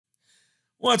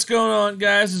What's going on,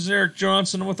 guys? This is Eric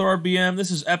Johnson with RBM. This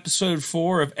is episode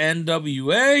 4 of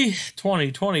NWA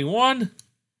 2021.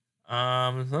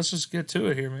 Let's just get to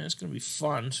it here, man. It's gonna be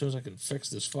fun as soon as I can fix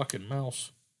this fucking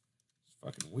mouse. It's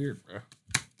fucking weird, bro.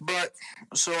 But,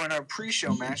 so in our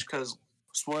pre-show match, because,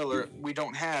 spoiler, we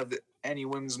don't have any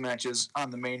women's matches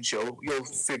on the main show. You'll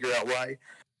figure out why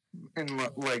in,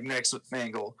 next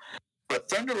angle. But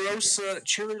Thunder Rosa,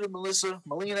 Cheerleader Melissa,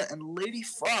 Melina, and Lady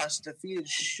Frost defeated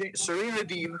Serena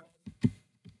Deeb,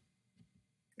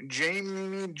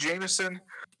 Jamie Jameson,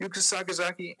 Yuka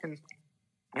Sakazaki, and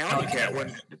Alley Cat.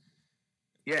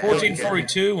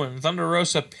 1442 when Thunder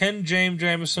Rosa pinned James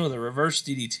Jameson with a reverse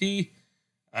DDT.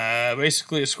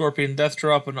 Basically a Scorpion Death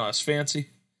Drop, but not as fancy.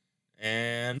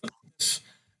 And this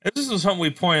is something we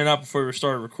pointed out before we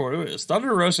started recording.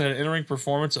 Thunder Rosa had an in-ring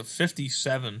performance of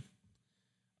 57.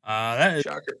 That is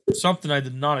Shocker. Something I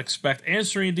did not expect. And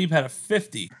Serena Deeb had a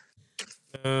 50.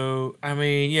 So, I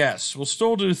mean, yes, we'll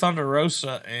still do Thunder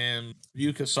Rosa and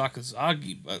Yuka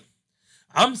Sakazaki, but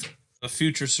I'm thinking a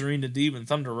future Serena Deeb and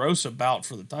Thunder Rosa bout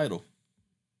for the title.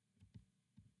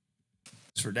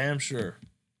 It's for damn sure.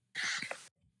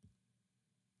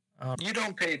 You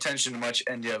don't pay attention to much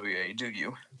NWA, do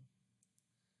you?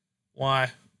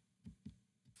 Why?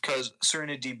 Because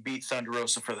Serena Deeb beat Thunder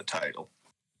Rosa for the title.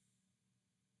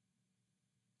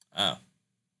 Oh.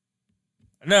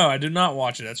 No, I do not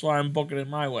watch it. That's why I'm booking it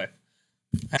my way.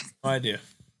 I have no idea.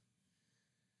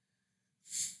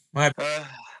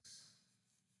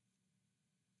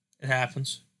 It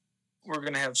happens. We're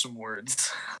going to have some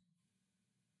words.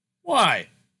 Why?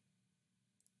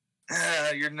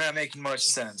 You're not making much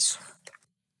sense.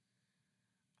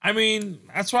 I mean,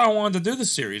 that's why I wanted to do the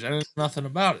series. I didn't know nothing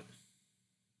about it.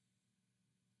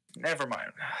 Never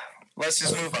mind. Let's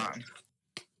just move on.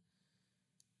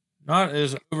 Not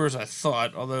as over as I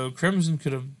thought, although Crimson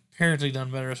could have apparently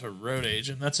done better as a road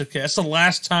agent. That's okay. That's the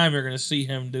last time you're going to see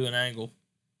him do an angle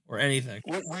or anything.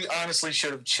 We honestly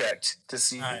should have checked to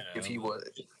see if he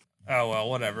would. Oh, well,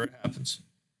 whatever. It happens.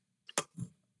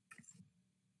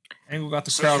 Angle got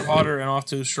the crowd hotter and off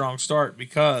to a strong start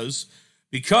because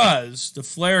the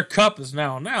Flair Cup is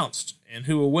now announced, and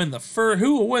who will win the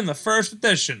first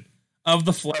edition of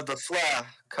the Flair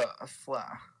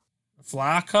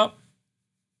Cup?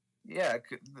 Yeah,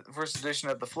 the first edition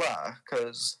of the Fly,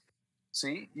 because,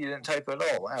 see, you didn't type it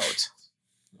all out.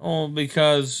 Oh,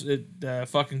 because it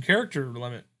fucking character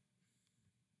limit.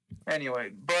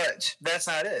 Anyway, but that's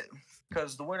not it,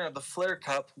 because the winner of the Flair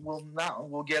Cup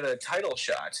will get a title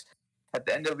shot at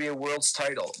the NWA World's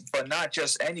title, but not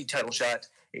just any title shot,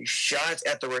 a shot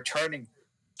at the returning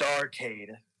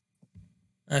Starrcade.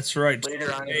 That's right.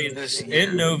 Later on this year.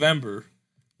 In November.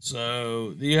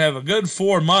 So you have a good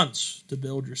 4 months to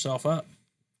build yourself up.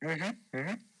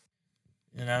 Mm-hmm.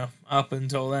 You know, up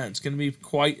until then. It's going to be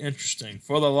quite interesting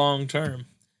for the long term.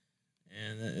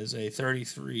 And that is a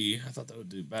 33. I thought that would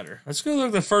do better. Let's go look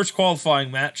at the first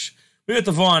qualifying match. We got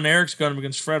the Von Erichs going up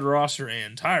against Fred Rosser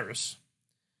and Tyrus.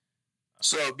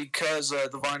 So because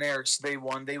the Von Erichs, they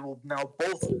won, they will now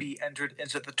both be entered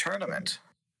into the tournament.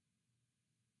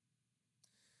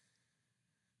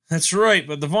 That's right,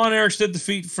 but the Von Erichs did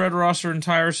defeat Fred Rosser and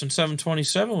Tyrus in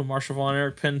 7:27 when Marshall Von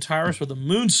Erich pinned Tyrus with a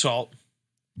moonsault.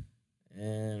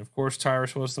 And, of course,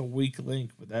 Tyrus was the weak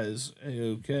link, but that is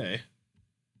A-okay.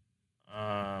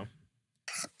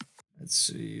 Let's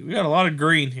see. We got a lot of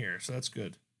green here, so that's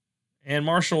good. And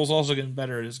Marshall is also getting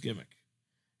better at his gimmick.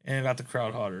 And got the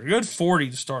crowd hotter. A good 40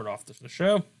 to start off the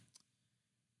show.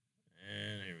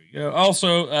 And here we go.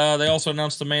 Also, they also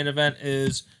announced the main event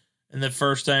is... in the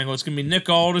first angle, it's going to be Nick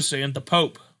Aldis and the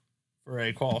Pope for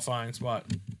a qualifying spot.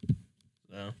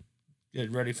 So,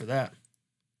 get ready for that.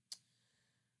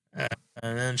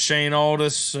 And then Shane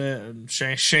Aldis and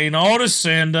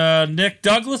Nick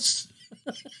Douglas.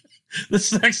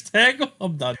 This next angle,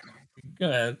 I'm done. Go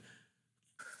ahead.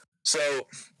 So,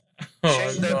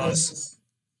 Shane Douglas.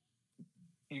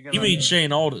 You mean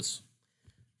Shane Aldis?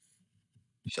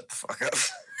 Shut the fuck up.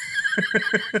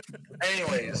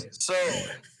 Anyways, so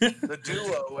the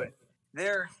duo,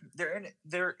 they're in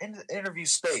the interview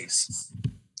space,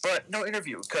 but no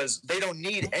interview because they don't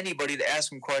need anybody to ask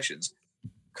them questions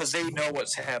because they know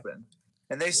what's happened,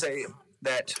 and they say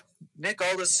that Nick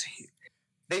Aldis,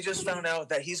 they just found out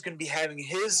that he's going to be having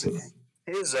his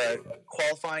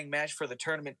qualifying match for the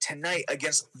tournament tonight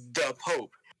against the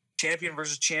Pope, champion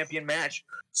versus champion match.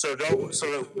 So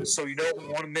you don't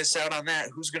want to miss out on that.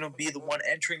 Who's going to be the one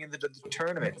entering into the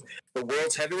tournament? The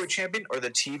world's heavyweight champion or the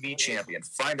TV champion?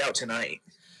 Find out tonight.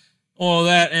 Well,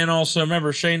 that, and also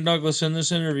remember Shane Douglas in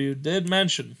this interview did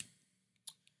mention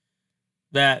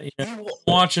that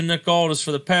watching Nick Aldis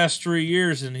for the past 3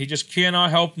 years, and he just cannot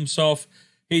help himself.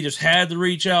 He just had to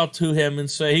reach out to him and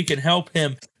say he can help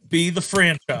him be the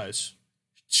franchise,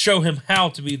 show him how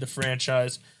to be the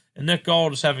franchise. And Nick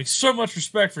Aldis, having so much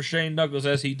respect for Shane Douglas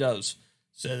as he does,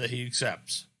 said that he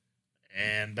accepts.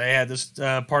 And they had this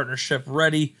partnership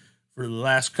ready for the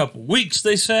last couple weeks,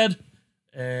 they said.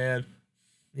 And,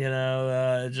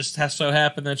 it just has so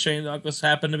happened that Shane Douglas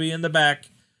happened to be in the back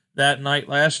that night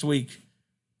last week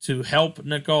to help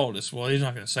Nick Aldis. Well, he's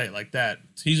not going to say it like that.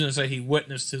 He's going to say he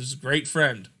witnessed his great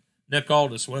friend, Nick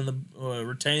Aldis,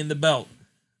 retain the belt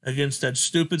against that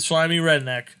stupid, slimy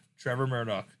redneck, Trevor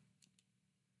Murdoch.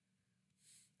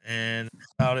 And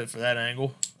that's about it for that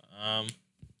angle.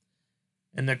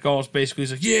 And Nick Aldis basically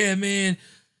is like, yeah, man,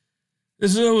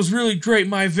 this was really great,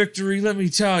 my victory, let me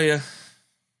tell you.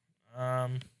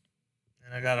 And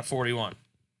I got a 41.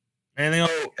 Anything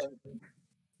else?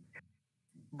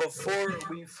 Before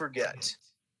we forget,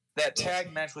 that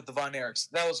tag match with the Von Erichs,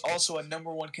 that was also a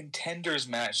number 1 contenders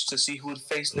match to see who would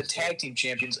face the tag team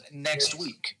champions next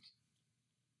week.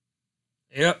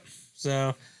 Yep.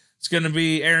 So it's going to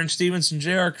be Aaron Stevens and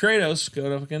JR Kratos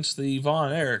going up against the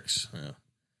Von Erichs.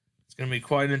 It's going to be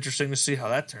quite interesting to see how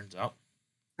that turns out.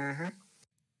 Mm-hmm.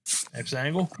 Next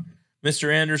angle,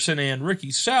 Mr. Anderson and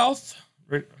Ricky South.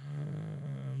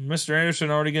 Mr.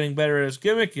 Anderson already getting better at his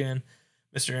gimmick, and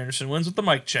Mr. Anderson wins with the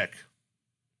mic check.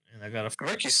 And I got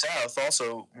Ricky South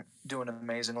also doing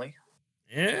amazingly.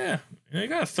 Yeah, he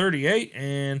got a 38,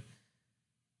 and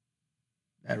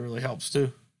that really helps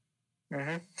too.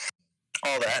 Mm-hmm.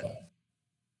 All that.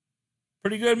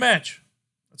 Pretty good match.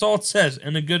 That's all it says,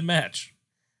 and a good match.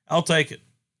 I'll take it.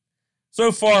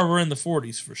 So far, we're in the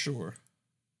 40s for sure.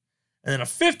 And then a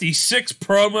 56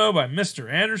 promo by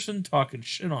Mr. Anderson talking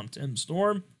shit on Tim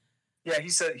Storm. Yeah,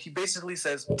 he basically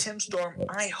says, Tim Storm,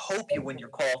 I hope you win your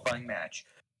qualifying match.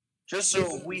 Just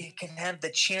so we can have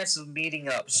the chance of meeting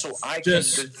up so I can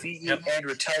defeat you and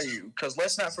retire you. Because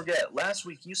let's not forget, last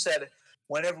week you said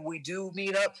whenever we do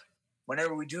meet up,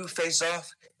 whenever we do face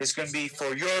off, it's going to be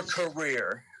for your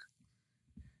career.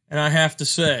 And I have to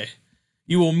say,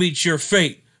 you will meet your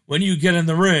fate when you get in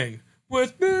the ring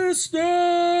with Mr.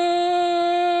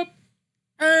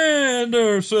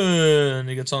 Anderson.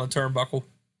 He gets on the turnbuckle.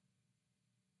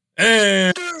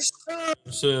 Anderson.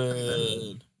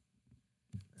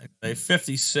 A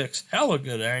 56. Hella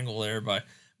good angle there by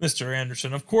Mr.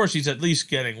 Anderson. Of course, he's at least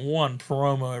getting one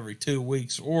promo every 2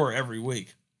 weeks or every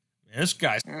week. Man, this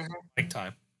guy's big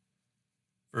time.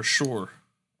 For sure.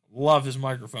 Love his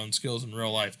microphone skills in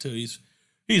real life, too. He's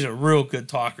a real good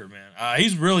talker, man.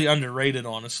 He's really underrated,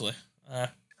 honestly.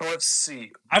 Let's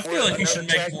see. I feel like he should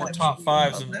make more top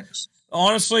fives.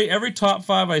 Honestly, every top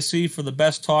 5 I see for the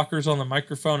best talkers on the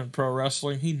microphone in pro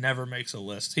wrestling, he never makes a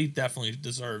list. He definitely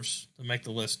deserves to make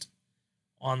the list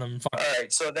on them. All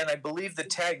right, so then I believe the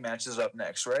tag match is up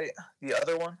next, right? The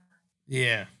other one?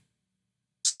 Yeah.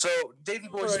 So, Davey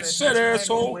Boy Smith said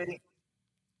asshole. Waiting.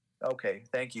 Okay,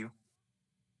 thank you.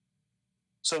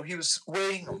 So he was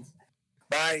waiting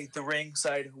by the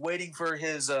ringside, waiting for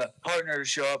his partner to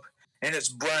show up, and it's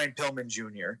Brian Pillman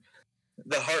Jr.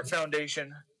 The Hart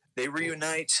Foundation, they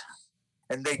reunite,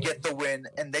 and they get the win,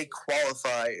 and they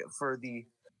qualify for the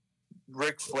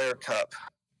Ric Flair Cup.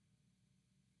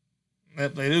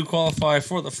 They do qualify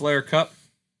for the Flair Cup.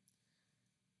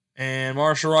 And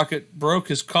Marshall Rocket broke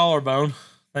his collarbone.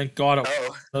 Thank God it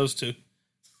was those two.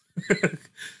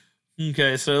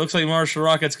 Okay, so it looks like Marshall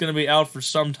Rocket's going to be out for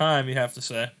some time, you have to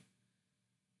say.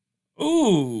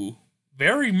 Ooh,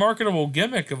 very marketable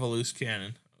gimmick of a loose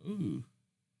cannon. Ooh.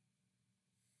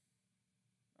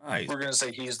 Nice. We're going to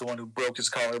say he's the one who broke his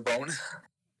collarbone.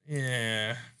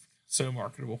 Yeah, so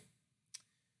marketable.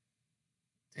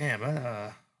 Damn,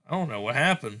 I don't know what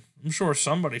happened. I'm sure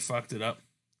somebody fucked it up.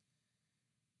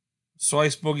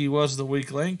 Slice Boogie was the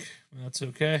weak link. That's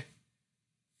okay.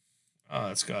 Oh,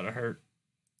 that's gotta hurt.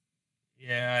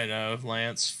 Yeah, I know,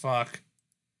 Lance. Fuck.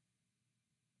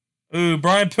 Ooh,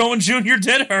 Brian Pillman Jr.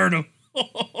 did hurt him.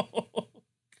 God.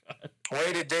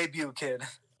 Way to debut, kid.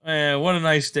 Yeah, what a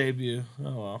nice debut.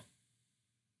 Oh, well.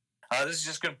 This is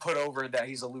just going to put over that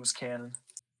he's a loose cannon.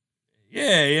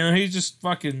 Yeah, he's just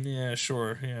fucking, yeah,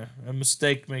 sure. Yeah, a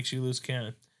mistake makes you lose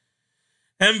cannon.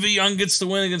 MV Young gets the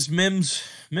win against Mims.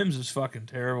 Mims is fucking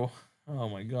terrible. Oh,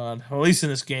 my God. Well, at least in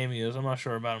this game he is. I'm not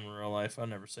sure about him in real life. I've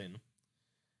never seen him.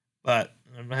 But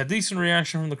I had decent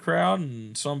reaction from the crowd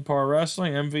and some par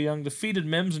wrestling. MV Young defeated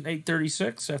Mims in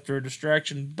 8:36 after a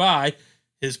distraction by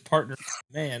his partner,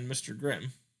 man, Mr.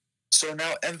 Grimm. So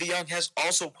now MV Young has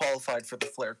also qualified for the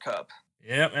Flair Cup.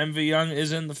 Yep, MV Young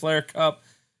is in the Flair Cup.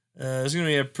 It's going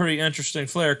to be a pretty interesting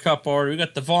Flair Cup order. We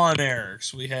got the Von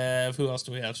Erichs. We have, who else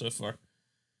do we have so far?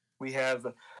 We have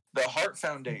the Hart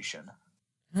Foundation.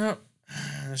 Oh,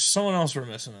 there's someone else we're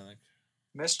missing, I think.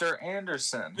 Mr.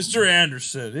 Anderson. Mr.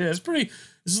 Anderson. Yeah, this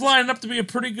is lining up to be a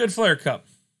pretty good Flair Cup.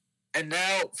 And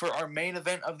now for our main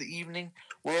event of the evening,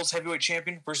 World's Heavyweight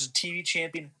Champion versus TV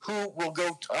Champion. Who will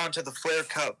go on to the Flair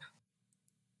Cup?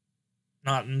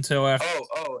 Not until after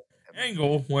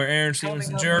Angle, where Aaron Stevens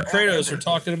and Jared Kratos are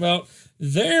talking about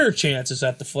their chances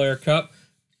at the Flair Cup.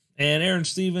 And Aaron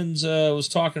Stevens was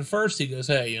talking first. He goes,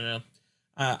 hey,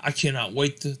 I cannot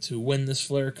wait to win this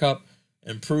Flair Cup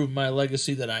and prove my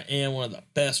legacy that I am one of the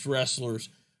best wrestlers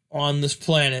on this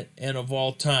planet and of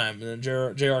all time. And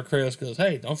then J.R. Kratos goes,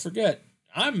 hey, don't forget,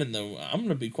 I'm going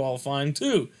to be qualifying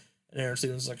too. And Aaron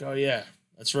Stevens is like, oh yeah,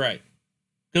 that's right.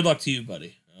 Good luck to you,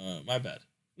 buddy. My bad.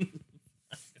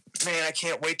 Man, I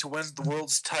can't wait to win the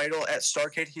world's title at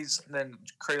Starrcade. Then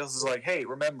Kratos is like, hey,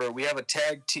 remember, we have a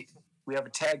tag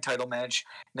title match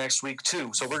next week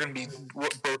too, so we're going to be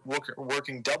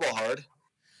working double hard.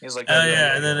 He's like, oh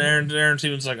yeah, and then Aaron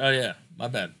Stevens is like, oh yeah, my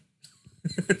bad.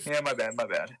 Yeah, my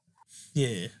bad.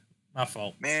 Yeah, my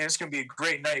fault. Man, it's gonna be a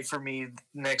great night for me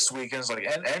next week. And it's like,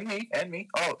 and me.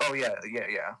 Oh yeah.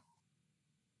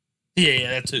 Yeah,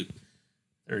 that too.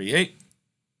 38.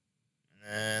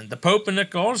 And the Pope and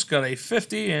Nick Aldis got a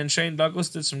 50, and Shane Douglas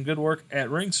did some good work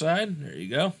at ringside. There you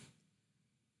go.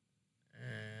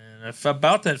 And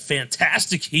about that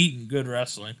fantastic heat and good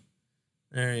wrestling.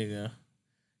 There you go.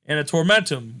 And a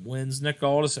Tormentum wins Nick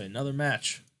Aldis another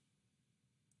match.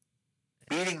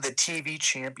 Beating the TV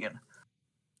champion.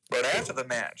 But after the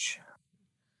match,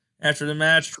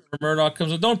 Trevor Murdoch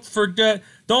comes up. Don't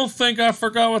think I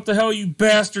forgot what the hell you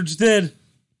bastards did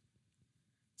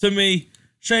to me.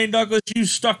 Shane Douglas, you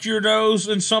stuck your nose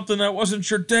in something that wasn't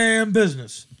your damn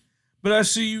business. But I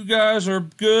see you guys are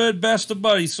good, best of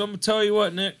buddies. So I'm going to tell you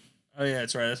what, Nick. Oh, yeah,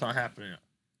 that's right. That's not happening.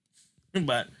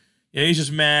 But, yeah, he's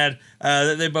just mad.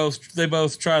 They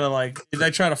both try to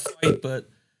fight, but,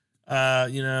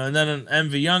 and then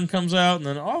MV Young comes out, and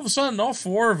then all of a sudden, all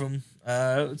four of them,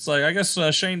 it's like, I guess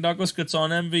Shane Douglas gets on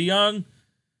MV Young.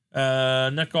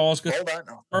 Nick Aldis gets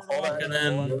hold on, and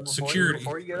then security.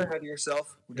 Before you get ahead of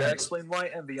yourself, we gotta explain why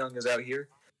MV Young is out here.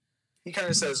 He kind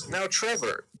of says, now,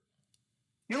 Trevor,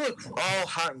 you look all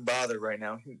hot and bothered right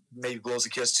now. He maybe blows a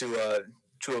kiss to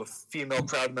a female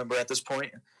crowd member at this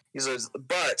point. He says,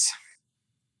 but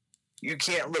you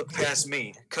can't look past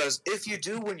me, because if you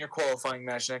do win your qualifying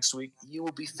match next week, you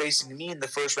will be facing me in the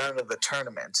first round of the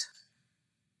tournament.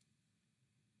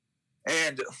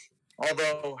 And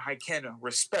although I can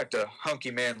respect a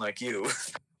hunky man like you,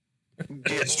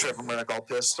 gets Trevor Murdoch all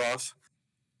pissed off.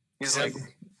 He's like,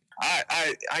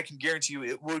 I can guarantee you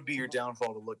it would be your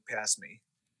downfall to look past me.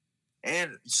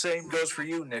 And same goes for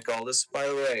you, Nick Aldis. By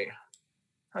the way,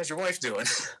 how's your wife doing?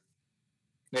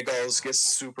 Nick Aldis gets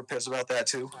super pissed about that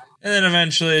too. And then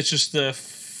eventually it's just a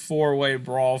four-way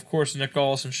brawl. Of course, Nick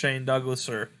Aldis and Shane Douglas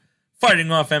are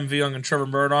fighting off MV Young and Trevor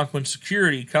Murdoch when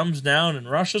security comes down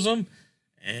and rushes them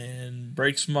and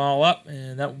breaks them all up.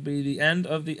 And that will be the end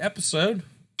of the episode.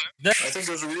 I think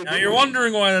it was a really now you're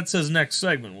wondering why that says next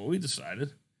segment. Well, we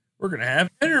decided we're going to have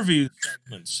interview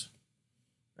segments.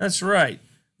 That's right.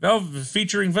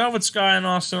 Featuring Velvet Sky and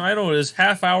Austin Idol is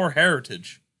Half Hour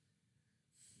Heritage.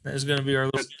 That is going to be our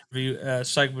little interview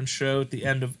segment show at the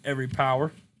end of every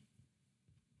Power.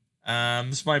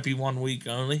 This might be 1 week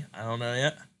only. I don't know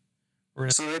yet.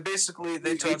 So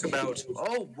they talk about,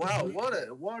 oh wow,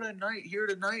 what a night here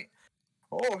tonight.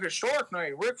 Oh, historic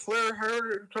night. Ric Flair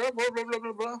heard blah blah blah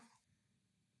blah blah.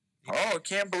 Oh,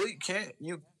 can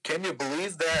you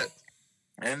believe that?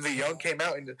 And the Young came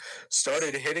out and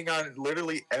started hitting on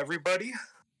literally everybody.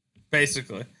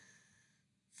 Basically.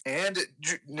 And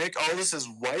Nick Aldis'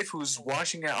 wife, who's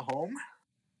watching at home.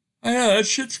 I know, that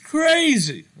shit's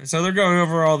crazy. And so they're going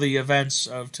over all the events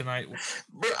of tonight.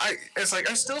 But I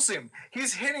still see him.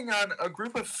 He's hitting on a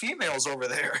group of females over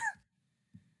there.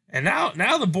 And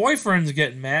now the boyfriend's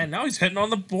getting mad. Now he's hitting on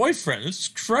the boyfriend. This is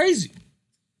crazy.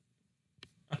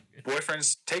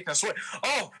 Boyfriend's taking a swing.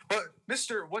 Oh, but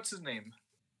what's his name?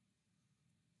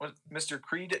 What, Mr.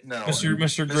 Creed? No.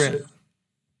 Mr. Grimm.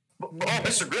 Oh,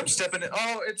 Mr. Grimm stepping in.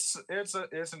 Oh,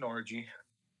 it's an orgy.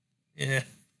 Yeah.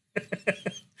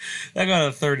 I got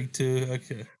a 32.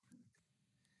 Okay.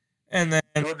 And then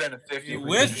it would have been a 50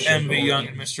 with MV Young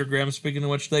and Mr. Grimm, speaking of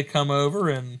which, they come over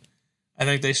and I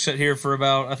think they sit here for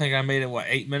about, I think I made it,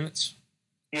 8 minutes?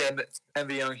 Yeah,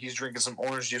 MV Young, he's drinking some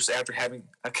orange juice after having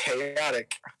a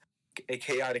chaotic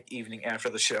evening after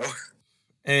the show.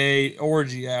 A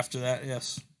orgy after that,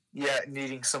 yes. Yeah,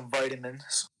 needing some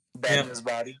vitamins back in his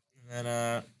body. And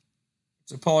then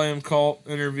It's a Paul M. Cult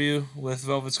interview with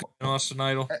Velvet Sky and Austin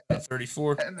Idol,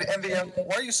 34. And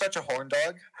why are you such a horn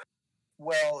dog?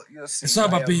 Well, you'll see. It's not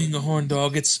about being a horn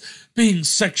dog. It's being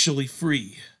sexually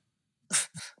free.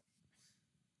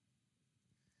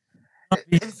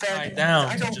 In fact,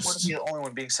 I don't want to be the only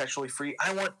one being sexually free.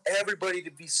 I want everybody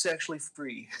to be sexually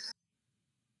free.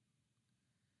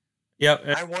 Yep.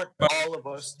 I want all of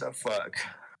us to fuck.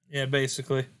 Yeah,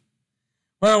 basically.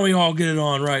 Why don't we all get it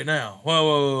on right now?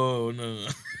 Whoa, no.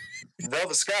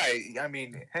 Velvet Sky, I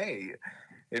mean, hey,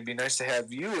 it'd be nice to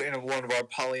have you in one of our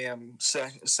polyam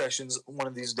sessions one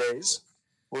of these days.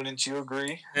 Wouldn't you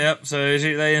agree? Yep, so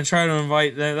they try to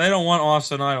invite... They don't want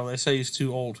Austin Idol. They say he's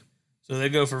too old. So they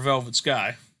go for Velvet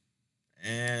Sky.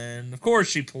 And, of course,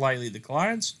 she politely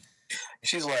declines.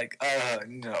 She's like,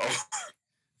 no.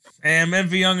 And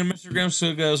MV Young and Mr.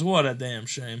 Grimsby goes, what a damn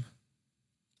shame.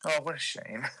 Oh, what a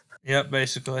shame. Yep,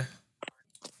 basically.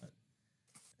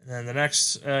 And then the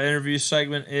next interview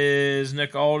segment is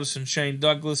Nick Aldis and Shane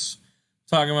Douglas.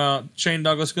 Talking about Shane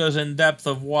Douglas goes in depth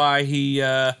of why he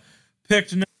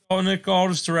picked Nick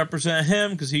Aldis to represent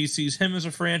him, because he sees him as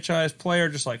a franchise player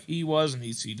just like he was in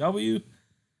ECW.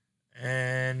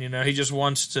 And, he just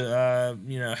wants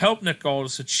to, help Nick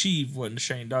Aldis achieve what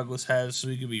Shane Douglas has so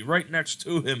he can be right next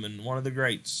to him and one of the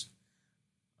greats.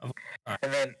 And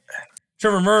then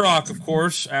Trevor Murdoch, of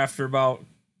course, after about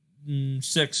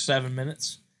 6-7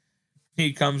 minutes,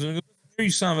 he comes in and goes, "Here,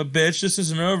 you son of a bitch, this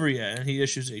isn't over yet." And he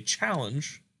issues a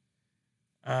challenge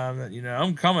that,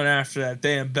 I'm coming after that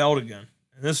damn belt again.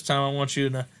 And this time I want you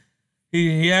to...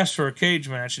 He asked for a cage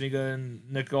match,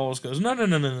 and Nick Aldis goes, No.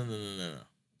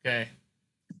 Okay.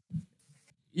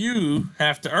 You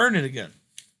have to earn it again.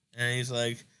 And he's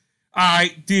like, all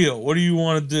right, deal. What do you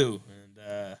want to do?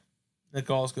 And Nick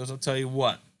Aldis goes, I'll tell you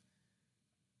what.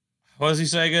 What does he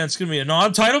say again? It's going to be a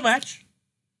non-title match.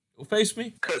 You'll face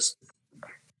me. Because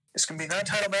it's going to be a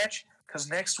non-title match, because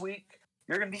next week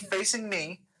you're going to be facing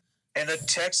me in a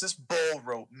Texas bull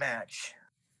rope match.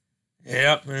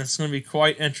 Yep, and it's going to be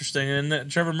quite interesting.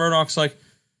 And Trevor Murdoch's like,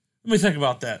 let me think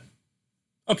about that.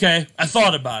 Okay, I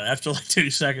thought about it after like 2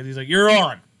 seconds. He's like, you're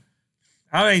on.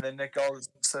 And then Nick Aldis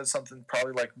said something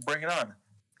probably like, bring it on,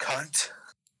 cunt.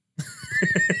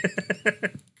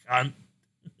 Cunt.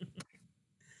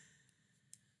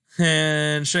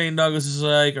 And Shane Douglas is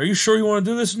like, are you sure you want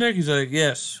to do this, Nick? He's like,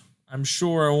 yes, I'm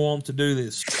sure I want to do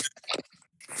this.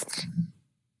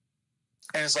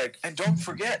 And it's like, and don't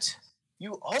forget,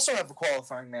 you also have a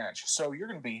qualifying match, so you're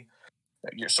really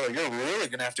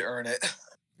going to have to earn it.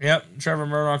 Yep, Trevor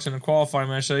Murdoch's in a qualifying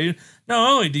match. So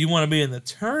not only do you want to be in the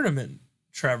tournament,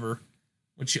 Trevor,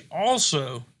 but you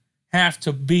also have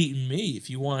to beat me if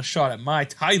you want a shot at my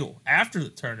title after the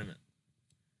tournament.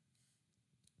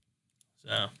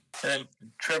 So, and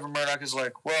Trevor Murdoch is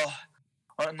like, well,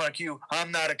 unlike you,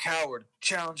 I'm not a coward.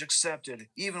 Challenge accepted,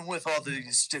 even with all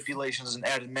these stipulations and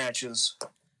added matches.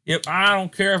 Yep, I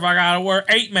don't care if I got to wear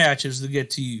 8 matches to get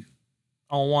to you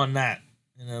on one night.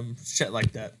 Shit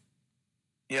like that.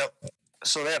 Yep.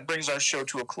 So that brings our show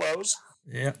to a close.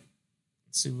 Yep.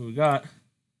 Let's see what we got.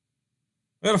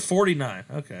 We got a 49.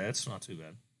 Okay, that's not too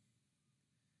bad.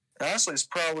 Honestly, it's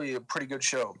probably a pretty good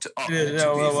show. To be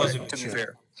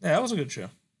fair. Yeah, that was a good show.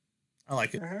 I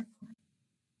like it. Mm-hmm.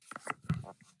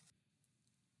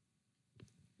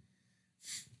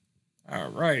 All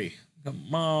righty.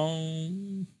 Come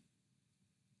on.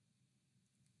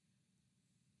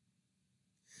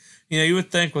 You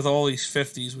would think with all these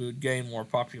 50s we would gain more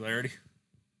popularity.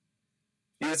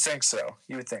 You would think so.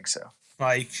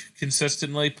 Like,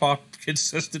 consistent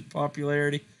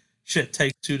popularity. Shit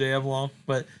takes too damn long,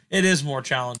 but it is more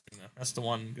challenging, though. That's the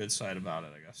one good side about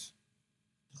it, I guess.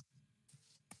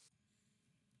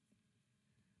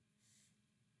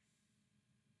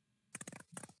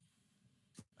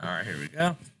 All right, here we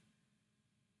go.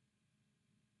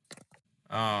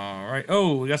 All right.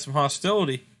 Oh, we got some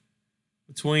hostility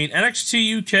between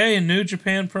NXT UK and New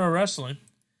Japan Pro Wrestling.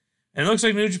 And it looks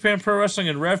like New Japan Pro Wrestling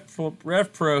and Rev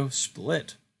Pro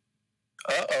split.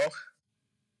 Uh-oh.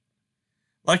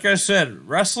 Like I said,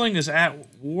 wrestling is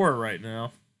at war right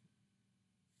now.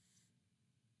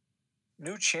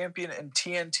 New champion in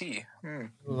TNT.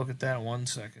 Look at that 1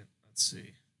 second. Let's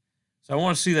see. So I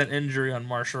want to see that injury on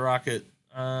Marsha Rocket.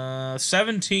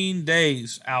 17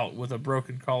 days out with a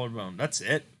broken collarbone. That's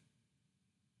it.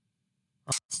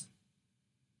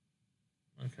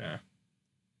 Okay.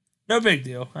 No big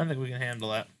deal. I think we can handle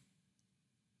that.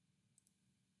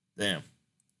 Damn.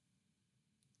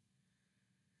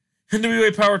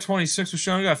 NWA Power 26 was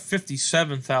shown. We got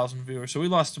 57,000 viewers, so we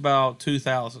lost about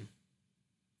 2,000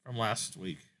 from last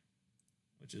week,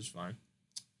 which is fine.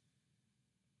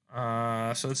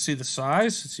 So let's see the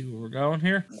size. Let's see where we're going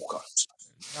here.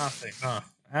 Nothing, huh?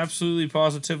 Absolutely,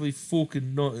 positively,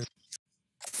 fucking nothing.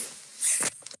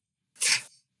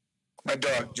 My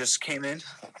dog just came in.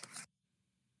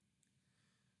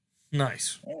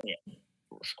 Nice. Oh, yeah.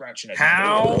 Scratching it.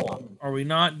 How are we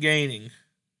not gaining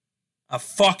a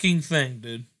fucking thing,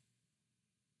 dude?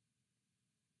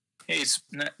 Hey, it's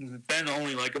been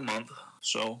only like a month,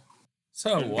 so.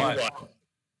 So what?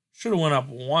 Should have went up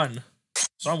one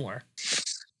somewhere.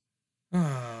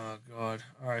 Oh, God.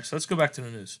 All right, so let's go back to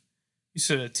the news. You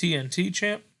said a TNT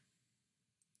champ?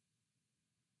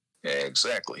 Yeah,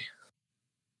 exactly.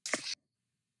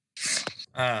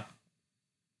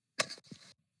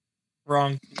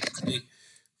 Wrong. Yeah,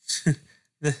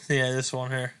 this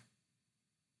one here.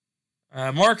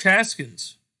 Mark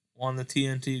Haskins won the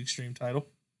TNT Extreme title.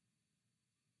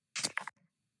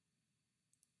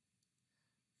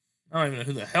 I don't even know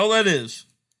who the hell that is,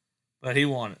 but he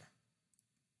won it.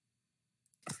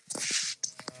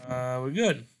 We're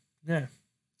good. Yeah.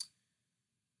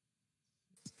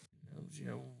 You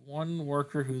have one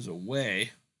worker who's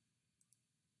away.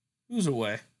 Who's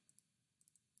away?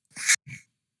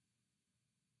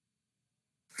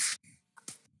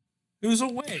 Who's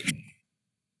away?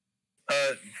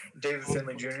 David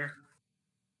Finley Jr.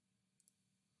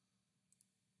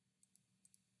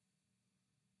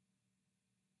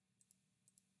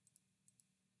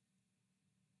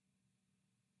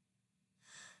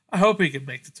 I hope he can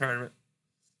make the tournament.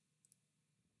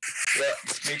 Yeah,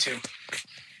 me too.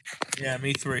 Yeah,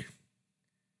 me three.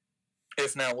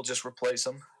 If not, we'll just replace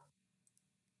him.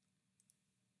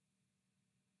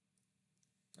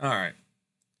 All right.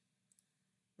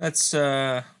 Let's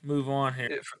move on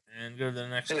here and go to the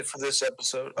next. For this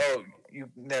episode. Oh,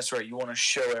 that's right. You want to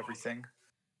show everything.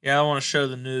 Yeah, I want to show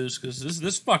the news because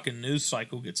this fucking news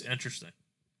cycle gets interesting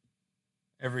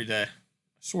every day. I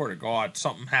swear to God,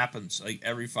 something happens like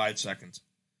every 5 seconds.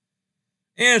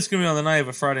 And it's going to be on the night of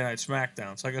a Friday Night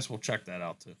SmackDown, so I guess we'll check that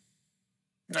out too.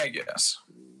 I guess.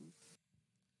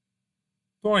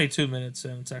 22 minutes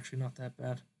in. It's actually not that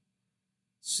bad.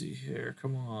 Let's see here.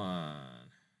 Come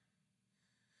on.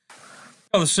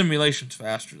 Oh, the simulation's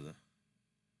faster, though.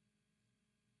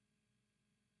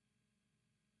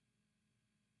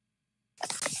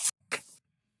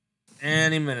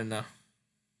 Any minute now.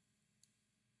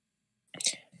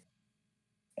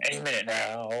 Any minute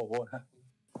now. Okay,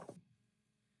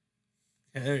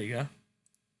 there you go.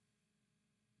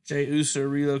 Jey Uso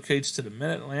relocates to the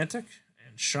Mid-Atlantic,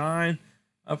 and Shine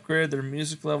upgrade their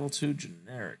music level to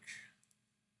generic.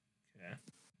 Okay.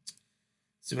 Let's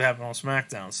see what happened on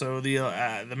SmackDown. So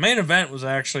the main event was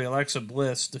actually Alexa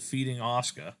Bliss defeating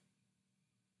Asuka.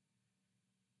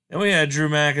 Then we had Drew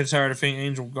McIntyre defeating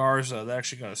Angel Garza. That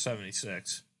actually got a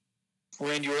 76.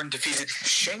 Randy Orton defeated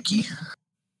Shanky.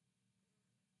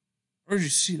 Where'd you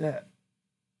see that?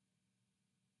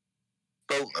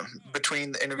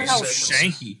 Between the interview segments.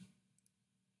 Shanky.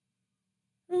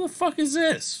 Who the fuck is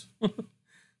this?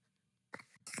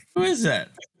 Who is that?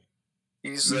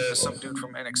 He's some dude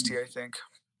from NXT, I think.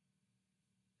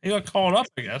 He got called up,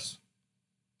 I guess.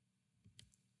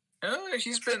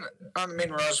 He's been on the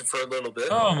main roster for a little bit.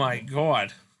 Oh my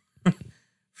God.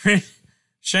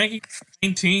 Shanky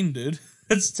 19, dude.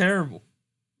 That's terrible.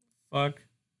 Fuck.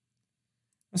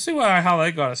 Let's see how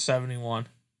they got a 71.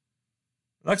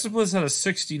 Alexa Bliss had a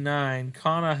 69.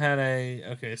 Kana had a...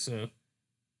 Okay, so...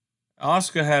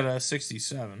 Asuka had a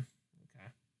 67. Okay.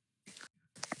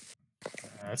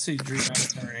 Let's see Drew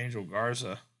McIntyre and Angel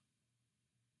Garza.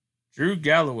 Drew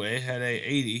Galloway had a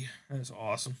 80. That's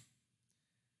awesome.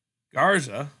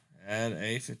 Garza had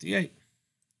a 58.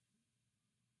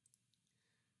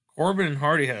 Corbin and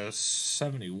Hardy had a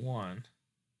 71.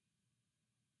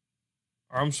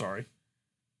 Or, I'm sorry.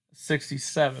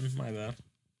 67, my bad.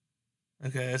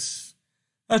 Okay, that's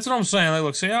what I'm saying. Like,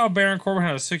 look, see how Baron Corbin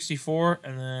had a 64,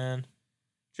 and then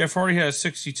Jeff Hardy had a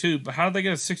 62, but how did they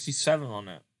get a 67 on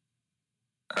that?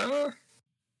 I don't know.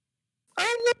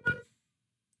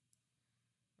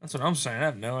 That's what I'm saying. I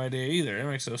have no idea either. It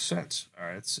makes no sense. All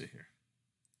right, let's see here.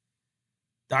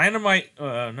 Dynamite.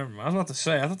 Never mind. I was about to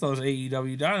say. I thought that was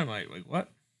AEW Dynamite. Like, what?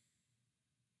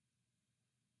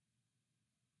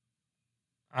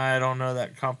 I don't know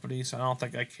that company, so I don't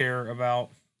think I care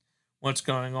about what's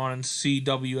going on in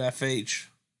CWFH.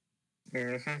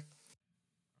 Mm-hmm.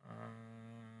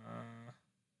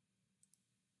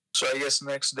 So I guess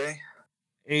next day?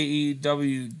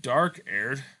 AEW Dark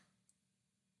aired.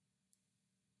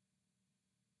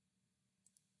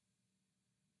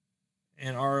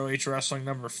 And ROH Wrestling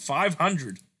number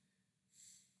 500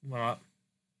 went up.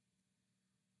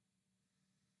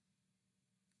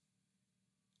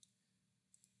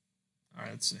 All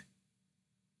right, let's see.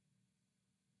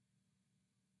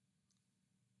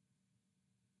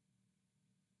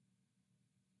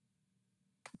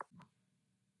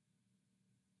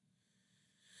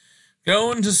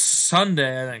 Going to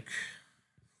Sunday, I think.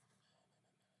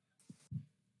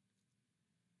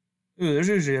 Ooh, there's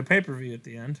usually a pay-per-view at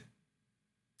the end.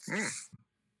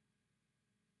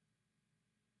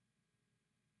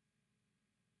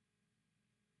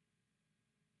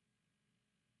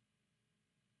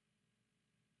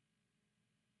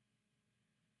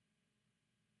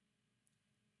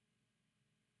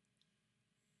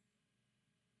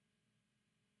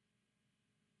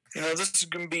 This is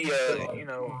going to be, how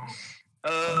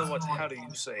do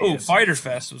you say Oh, it? Fighter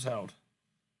Fest was held.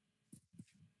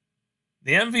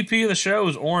 The MVP of the show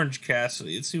was Orange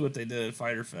Cassidy. Let's see what they did at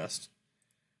Fighter Fest.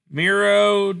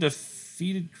 Miro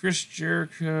defeated Chris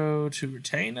Jericho to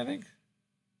retain, I think?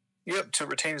 Yep, to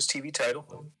retain his TV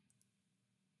title.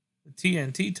 The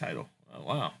TNT title. Oh,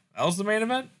 wow. That was the main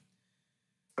event?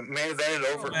 The main event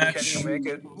over Match. Kenny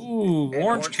Omega. Ooh,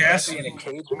 Orange Cassidy in a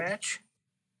cage match.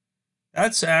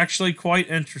 That's actually quite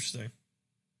interesting.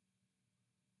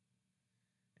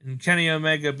 And Kenny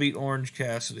Omega beat Orange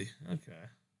Cassidy. Okay.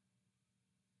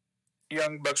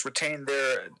 Young Bucks retained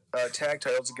their tag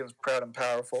titles against Proud and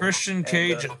Powerful. Christian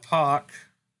Cage and Pac.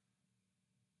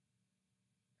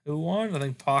 Who won? I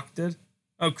think Pac did.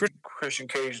 Oh, Christian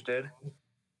Cage did.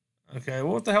 Okay,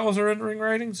 what the hell was their in-ring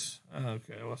ratings?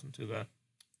 Okay, it wasn't too bad.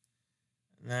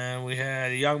 And then we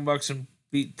had the Young Bucks and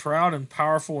beat Proud and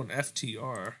Powerful and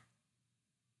FTR.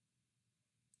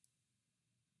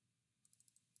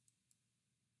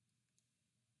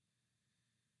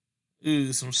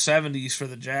 Ooh, some 70s for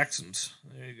the Jacksons.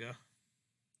 There you go.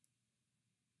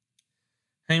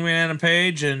 Hangman Adam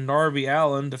Page and Darby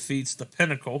Allin defeats the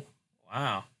Pinnacle.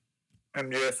 Wow.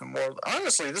 MJF and more.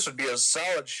 Honestly, this would be a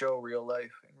solid show in real life.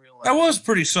 That was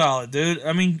pretty solid, dude.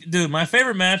 I mean, dude, my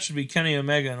favorite match would be Kenny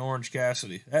Omega and Orange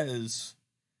Cassidy. That is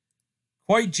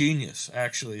quite genius,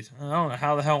 actually. I don't know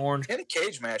how the hell Orange... And a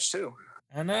cage match, too.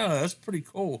 I know, that's pretty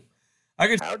cool.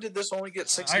 How did this only get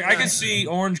 69? I could see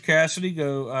Orange Cassidy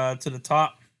go to the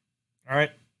top, all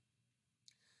right?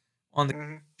 On the...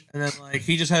 And then, like,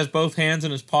 he just has both hands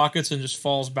in his pockets and just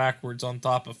falls backwards on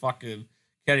top of fucking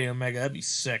Kenny Omega. That'd be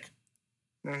sick.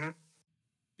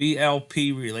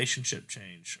 BLP relationship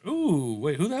change. Ooh,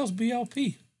 wait, who the hell's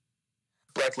BLP?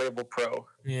 Black Label Pro.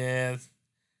 Yeah.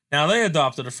 Now they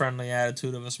adopted a friendly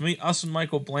attitude of us. Us and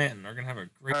Michael Blanton are gonna have a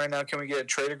great. All right, now can we get a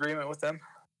trade agreement with them?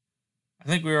 I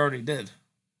think we already did.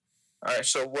 All right,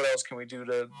 so what else can we do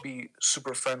to be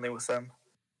super friendly with them?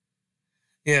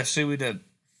 Yeah, see, we did.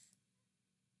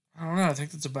 I don't know. I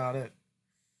think that's about it.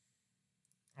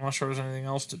 I'm not sure there's anything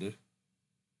else to do.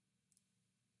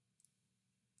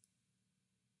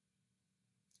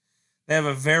 They have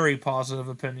a very positive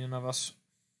opinion of us.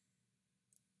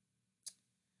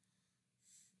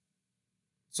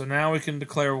 So now we can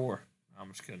declare war. I'm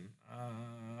just kidding.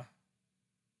 Oh.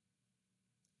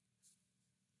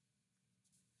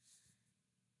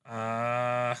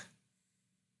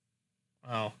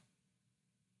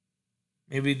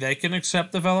 Maybe they can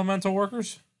accept developmental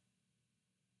workers?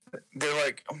 They're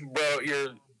like, bro,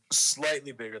 you're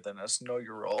slightly bigger than us. Know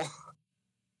your role.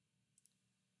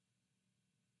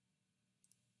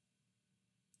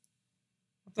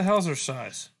 What the hell's their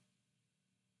size?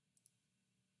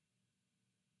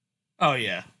 Oh,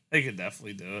 yeah. They could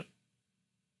definitely do it.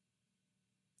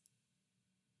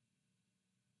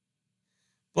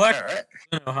 Black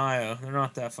in Ohio. They're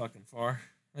not that fucking far.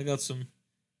 They got some...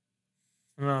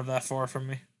 They're not that far from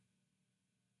me.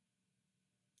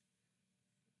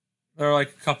 They're like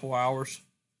a couple hours.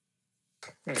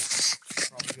 Probably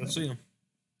go see them.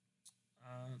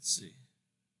 Let's see.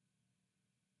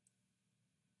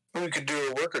 We could do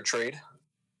a worker trade.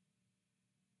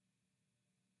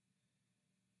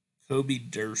 Kobe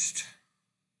Durst.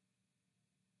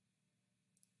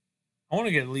 I want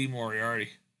to get Lee Moriarty.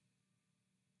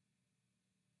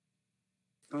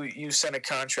 You sent a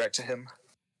contract to him.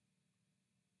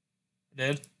 I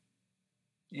did?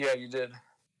 Yeah, you did.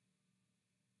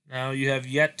 No, you have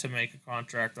yet to make a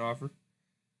contract offer.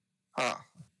 Huh.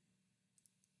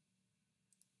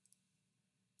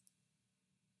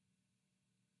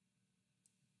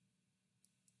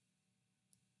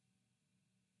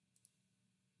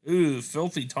 Ooh,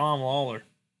 Filthy Tom Lawler.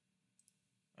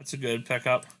 That's a good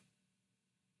pickup.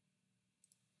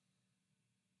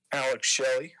 Alex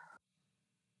Shelley.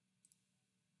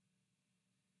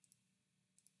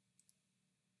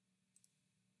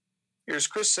 Is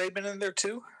Chris Sabin in there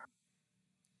too?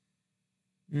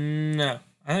 No.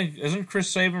 I think, isn't Chris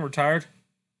Sabin retired?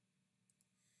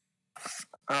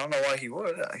 I don't know why he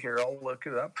would. Here, I'll look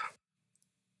it up.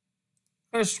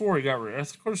 I could have swore he got rid. I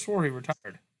could have swore he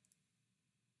retired.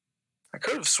 I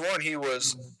could have sworn he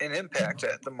was in Impact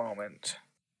at the moment.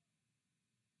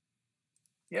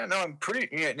 Yeah, no, I'm pretty.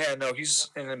 Yeah, no, he's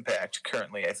in Impact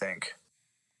currently, I think.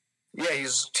 Yeah,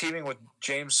 he's teaming with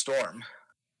James Storm.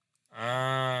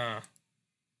 I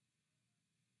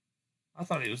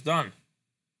thought he was done.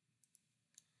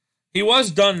 He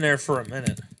was done there for a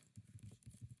minute.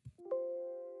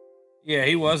 Yeah,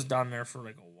 he was done there for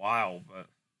like a while, but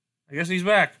I guess he's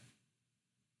back.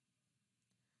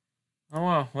 Oh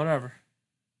well, whatever.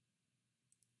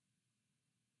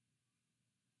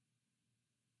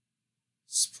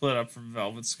 Split up from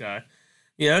Velvet Sky.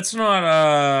 Yeah, that's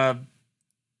not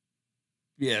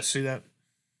yeah, see that?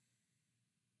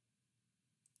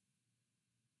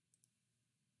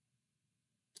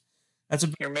 That's a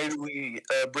Here, maybe we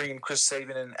bring in Chris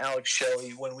Sabin and Alex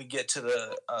Shelley when we get to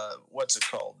the what's it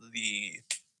called, the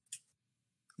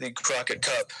Crockett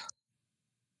Cup.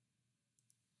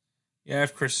 Yeah, I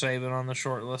have Chris Sabin on the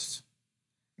short list.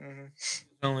 Mm-hmm. He's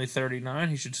only 39.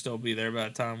 He should still be there by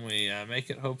the time we make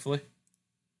it, hopefully.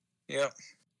 Yep.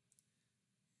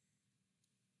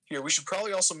 Here, we should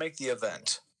probably also make the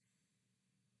event.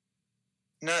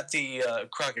 Not the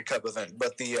Crockett Cup event,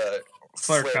 but the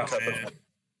Flair Cup yeah. event.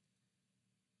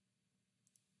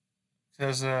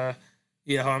 Because, yeah,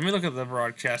 hold on, let me look at the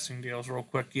broadcasting deals real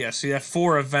quick. Yeah, see, that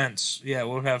 4 events. Yeah,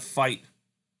 we'll have Fight.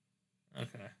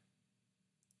 Okay.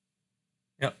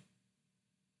 Yep.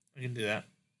 We can do that.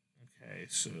 Okay,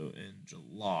 so in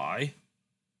July.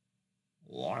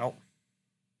 Wow.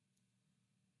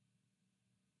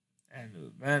 And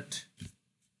new event.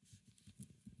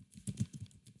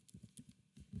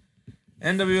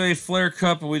 NWA Flair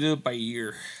Cup, and we do it by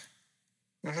year.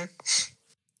 Mm-hmm.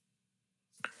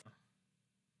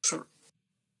 So,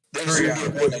 then 3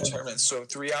 hours. Tournament, so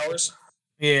 3 hours?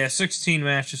 Yeah, 16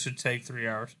 matches would take 3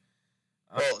 hours.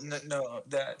 Well, no,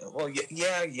 that, well,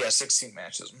 yeah, 16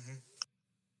 matches. Mm-hmm.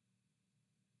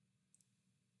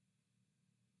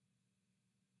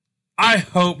 I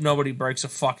hope nobody breaks a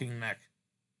fucking neck.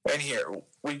 And here,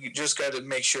 we just got to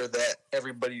make sure that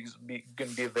everybody's going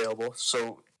to be available.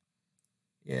 So,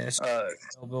 yes,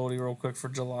 availability real quick for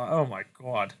July. Oh my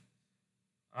god.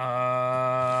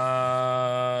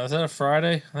 Is that a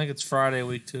Friday? I think it's Friday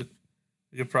week 2.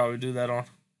 We could probably do that on.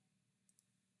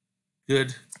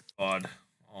 Good God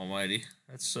Almighty.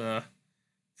 That's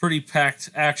pretty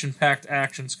action-packed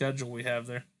action schedule we have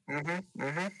there. Mm-hmm.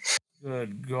 Mm-hmm.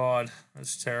 Good God,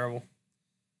 that's terrible.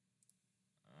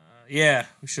 Yeah,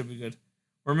 we should be good.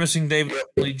 We're missing David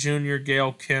Lee Jr.,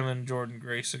 Gail Kim, and Jordan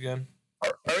Grace again.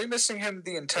 Are we missing him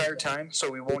the entire time, so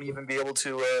we won't even be able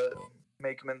to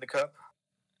make him in the cup?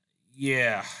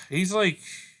 Yeah, he's like,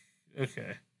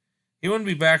 okay. He wouldn't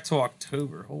be back till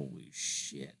October. Holy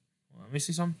shit. Well, let me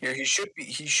see something. Yeah, he should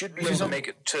be able to make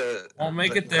it to. Won't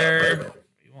make it there.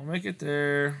 He won't make it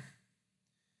there.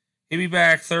 He'll be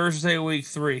back Thursday, week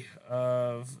 3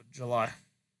 of July.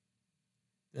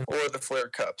 Or the Flair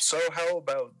Cup. So how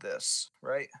about this,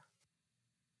 right?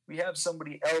 We have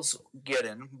somebody else get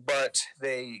in, but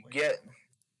they get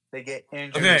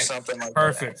injured or something like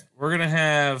perfect. that. We're gonna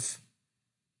have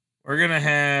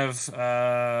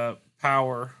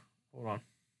Power. Hold on.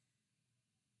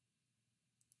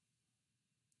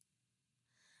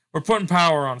 We're putting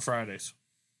Power on Fridays.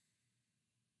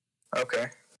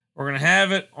 Okay. We're gonna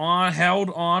have it held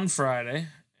on Friday, and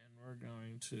we're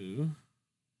going to.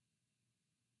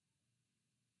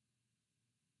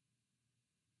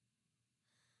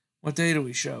 What day do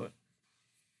we show it?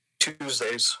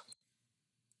 Tuesdays.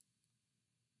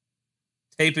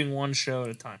 Taping one show at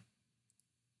a time.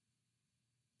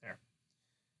 There.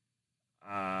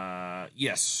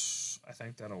 Yes, I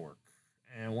think that'll work.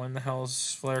 And when the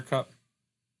hell's Flair Cup?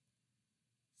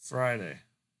 Friday.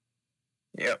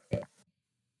 Yep.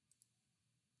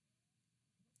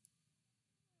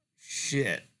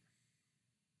 Shit.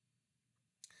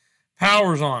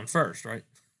 Power's on first, right?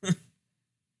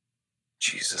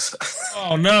 Jesus.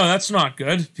 Oh no, that's not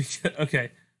good.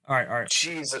 Okay. All right.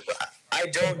 Jesus. I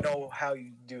don't know how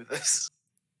you do this.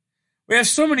 We have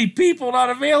so many people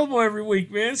not available every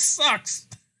week, man. It sucks.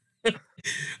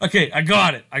 Okay, I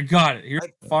got it. I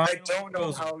don't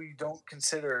know how you don't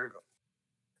consider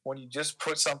when you just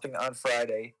put something on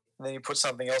Friday and then you put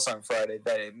something else on Friday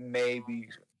that it may be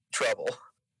trouble.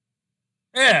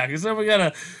 Yeah, because then we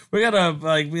gotta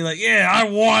like be like, yeah, I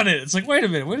want it. It's like, wait a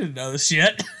minute, we didn't know this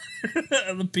yet.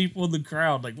 The people in the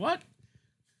crowd, like, what?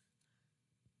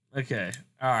 Okay,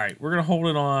 all right, we're gonna hold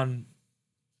it on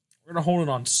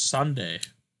Sunday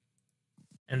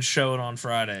and show it on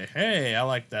Friday. Hey, I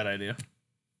like that idea.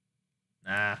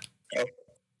 Nah, Oh.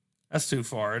 that's too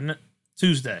far, isn't it?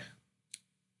 Tuesday.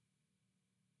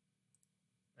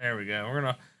 There we go. We're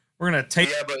gonna take.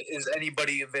 Yeah, but is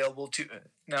anybody available to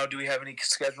now? Do we have any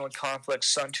scheduling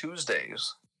conflicts on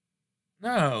Tuesdays?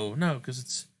 No, because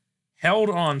it's held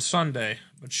on Sunday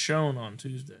but shown on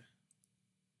Tuesday.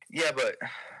 Yeah, but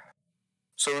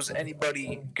so is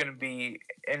anybody gonna be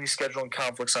any scheduling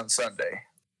conflicts on Sunday?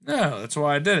 No, that's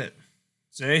why I did it.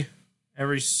 See,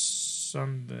 every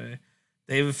Sunday,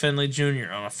 David Finley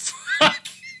Jr. on a fuck.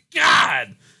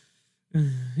 God,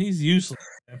 he's useless.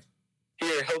 Man.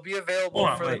 Here, he'll be available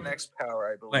for the next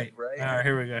power, I believe, right? All right,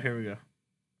 here we go.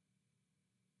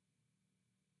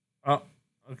 Oh,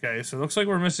 okay. So it looks like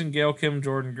we're missing Gail Kim,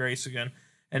 Jordan Grace again,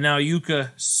 and now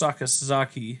Yuka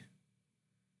Sakazaki.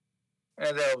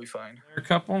 Yeah, that'll be fine. Flair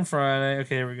Cup on Friday.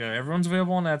 Okay, here we go. Everyone's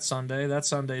available on that Sunday. That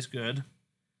Sunday's good.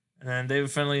 And then David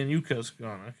Finley and Yuka's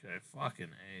gone. Okay, fucking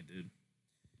A, dude.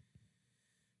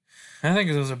 I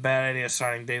think it was a bad idea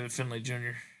signing David Finley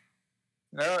Jr.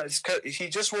 No, it's he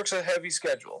just works a heavy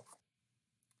schedule.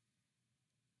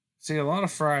 See, a lot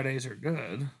of Fridays are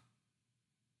good.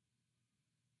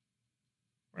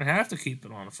 We're gonna have to keep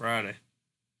it on a Friday.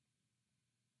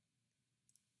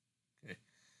 Okay.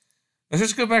 Let's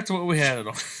just go back to what we had it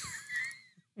on.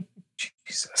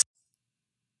 Jesus.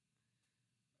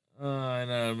 I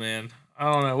know, man.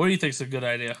 I don't know. What do you think's a good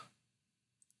idea?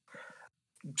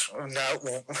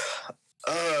 No.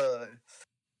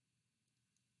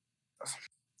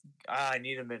 I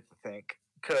need a minute to think.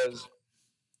 Because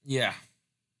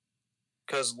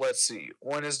let's see.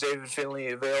 When is David Finley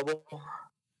available?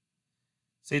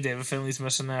 See, David Finley's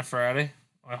missing that Friday.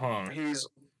 Wait, hold on.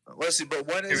 Let's see, but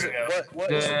when is it?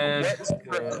 What is the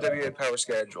NWA Power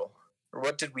schedule? Or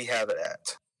what did we have it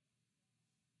at?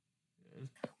 Good.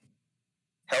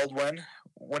 Held when?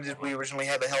 When did we originally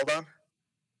have it held on?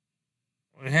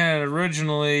 We had it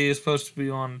originally supposed to be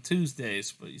on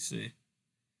Tuesdays, but you see.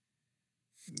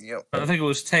 Yep. I think it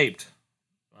was taped.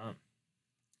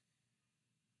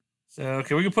 So,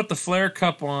 okay, we can put the Flair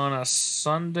Cup on a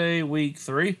Sunday, week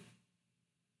 3.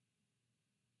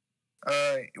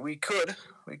 We could.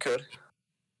 Okay,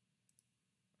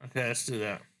 let's do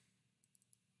that.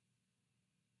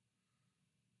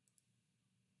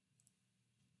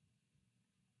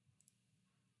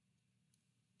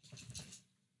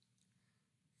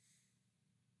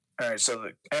 All right, so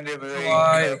the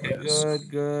NWA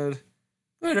good.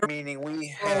 Meaning we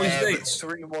have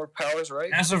 3 more powers,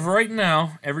 right? As of right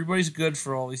now, everybody's good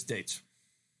for all these dates.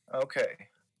 Okay.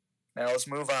 Now let's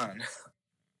move on.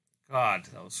 God,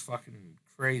 that was fucking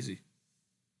crazy.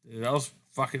 Dude, I was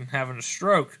fucking having a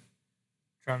stroke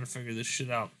trying to figure this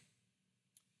shit out.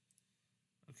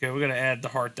 Okay, we gotta add the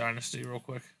Hart Dynasty real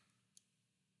quick.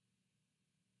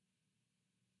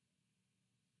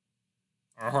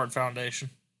 Our Hart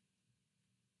Foundation.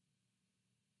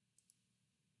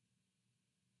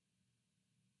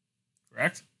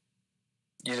 Correct?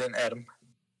 You didn't add him.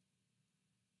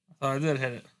 I thought I did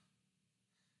hit it.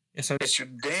 Yes, I did. It's your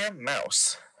damn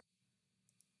mouse.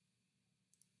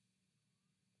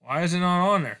 Why is it not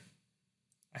on there?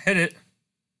 I hit it.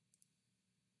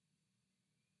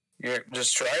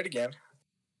 Just try it again.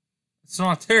 It's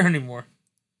not there anymore.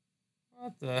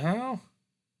 What the hell?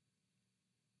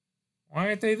 Why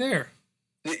aren't they there?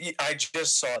 I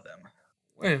just saw them.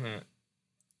 Wait a minute.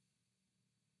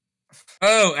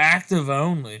 Oh, active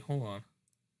only. Hold on.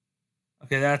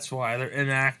 Okay, that's why. They're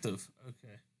inactive.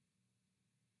 Okay.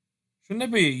 Shouldn't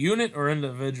it be a unit or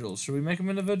individuals? Should we make them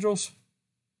individuals?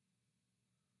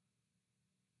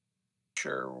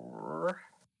 Sure.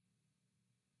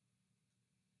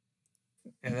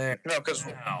 Yeah, there. No, because...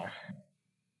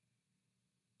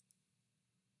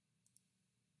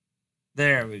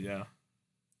 There we go.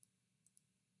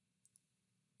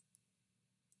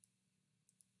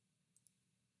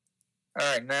 All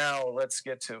right, now let's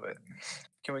get to it.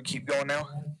 Can we keep going now?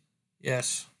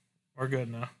 Yes, we're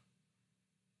good now.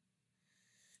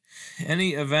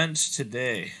 Any events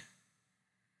today?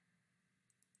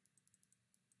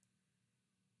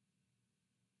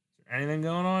 Is there anything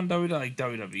going on like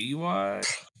WWE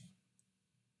wise?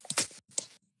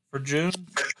 For June?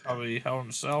 Probably Hell in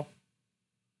a Cell.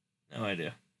 No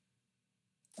idea.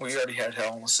 We already had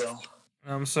Hell in a Cell.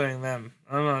 I'm saying them.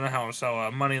 I don't know Hell in a Cell.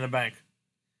 Money in the Bank.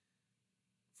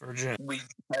 For June. We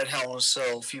had Hell in a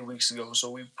Cell a few weeks ago,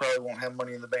 so we probably won't have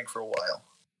Money in the Bank for a while.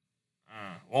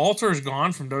 Walter's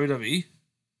gone from WWE.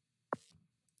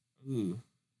 Ooh.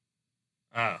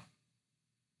 Oh.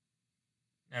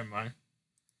 Never mind.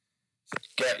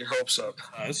 Got your hopes up.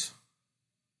 Nice.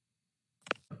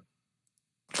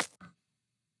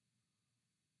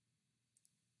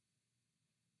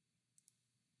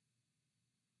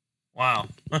 Wow.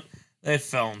 They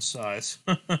fell in size.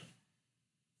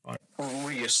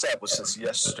 We established this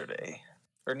yesterday.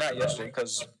 Or not yesterday,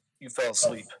 because you fell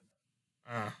asleep.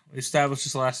 We established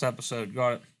this last episode.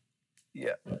 Got it.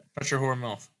 Yeah. Touch your whore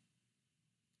mouth.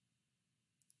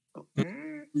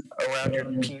 Around your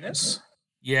penis?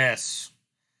 Yes.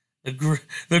 The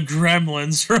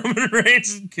gremlins, Roman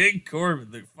Reigns and King Corbin.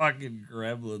 The fucking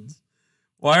gremlins.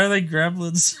 Why are they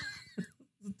gremlins?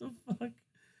 What the fuck?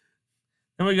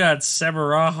 Then we got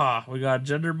Sabaraha. We got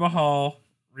Jinder Mahal,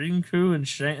 Rinku, and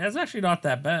Shane. That's actually not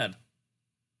that bad.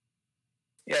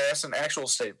 Yeah, that's an actual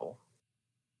staple.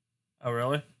 Oh,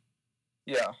 really?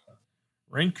 Yeah.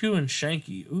 Rinku and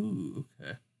Shanky. Ooh,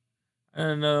 okay. I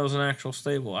didn't know it was an actual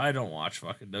stable. I don't watch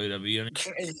fucking WWE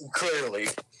anymore. Clearly.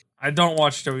 I don't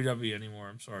watch WWE anymore.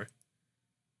 I'm sorry.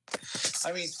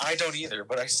 I mean, I don't either,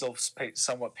 but I still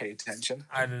somewhat pay attention.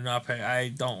 I do not pay. I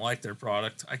don't like their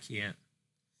product. I can't.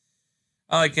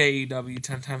 I like AEW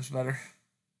 10 times better.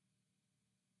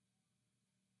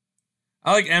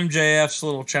 I like MJF's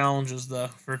little challenges, though,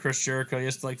 for Chris Jericho. He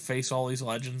has to, like, face all these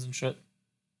legends and shit.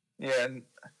 Yeah, and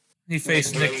he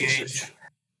faced Nick Gage.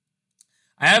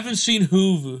 I haven't seen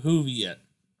Hoovy yet.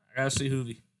 I gotta see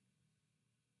Hoovy.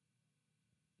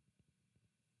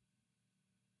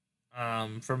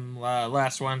 From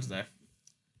last Wednesday.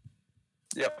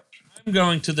 Yep. I'm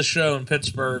going to the show in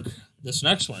Pittsburgh this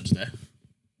next Wednesday.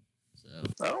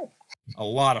 So, a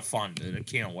lot of fun, dude. I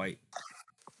can't wait.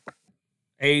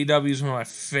 AEW is one of my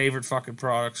favorite fucking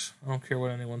products. I don't care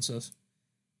what anyone says.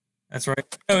 That's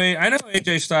right. I know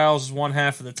AJ Styles is one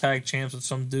half of the tag champs with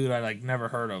some dude I never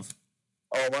heard of.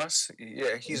 Almost?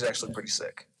 Yeah, he's actually pretty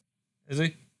sick. Is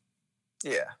he?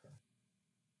 Yeah.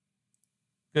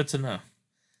 Good to know.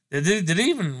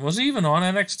 Was he even on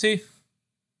NXT?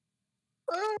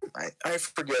 I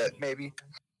forget, maybe.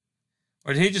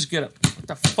 Or did he just get up? What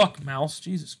the fuck, Mouse?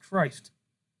 Jesus Christ.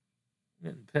 I'm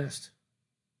getting pissed.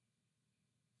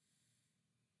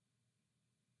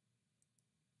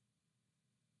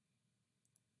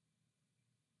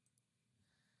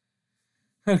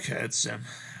 Okay, it's him.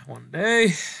 One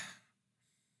day.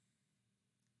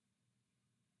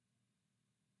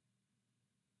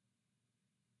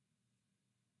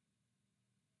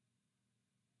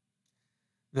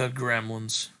 The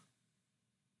Gremlins.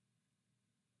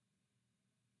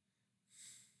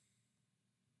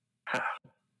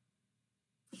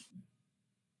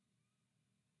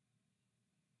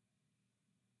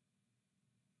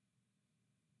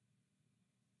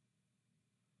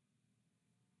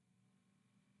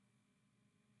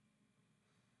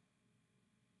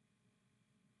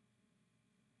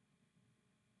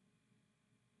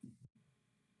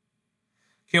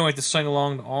 Can't wait to sing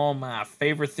along to all my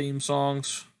favorite theme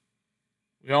songs.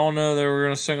 We all know that we're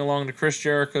going to sing along to Chris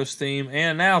Jericho's theme.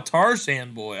 And now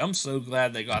Tarzan Boy. I'm so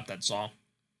glad they got that song.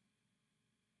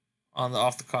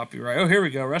 Off the copyright. Oh, here we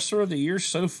go. Wrestler of the Year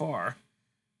so far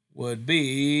would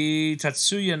be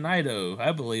Tetsuya Naito.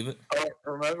 I believe it. Oh,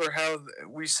 remember how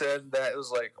we said that it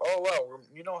was like, oh, wow,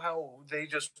 you know how they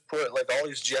just put all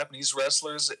these Japanese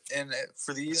wrestlers in it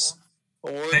for these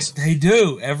awards? They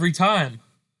do, every time.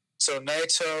 So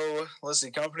Naito, let's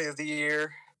see, Company of the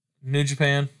Year. New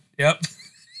Japan. Yep.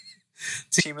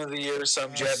 Team of the Year,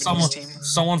 some Japanese team.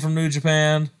 Someone from New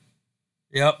Japan.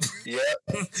 Yep.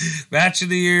 Yep. Match of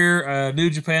the Year, New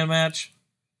Japan match.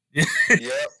 Yep.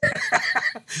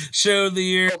 Show of the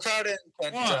Year.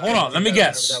 Hold on. Let me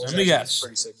guess.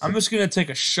 I'm just going to take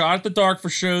a shot at the dark for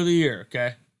Show of the Year,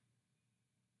 okay?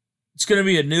 It's going to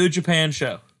be a New Japan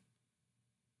show.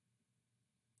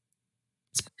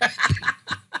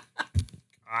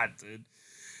 God, dude.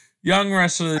 Young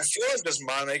wrestler. I feel like this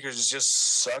Moneymakers is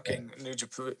just sucking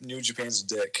New Japan's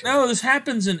dick. No, this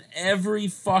happens in every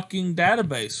fucking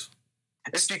database.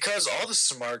 It's because all the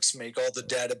smarks make all the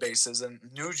databases, and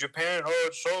New Japan, oh,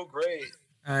 it's so great.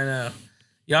 I know.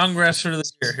 Young wrestler of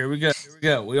the year. Here we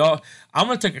go. I'm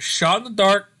gonna take a shot in the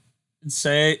dark and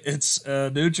say it's a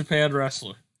New Japan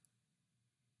wrestler.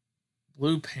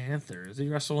 Blue Panther. Is he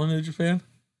wrestling in New Japan?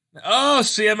 Oh,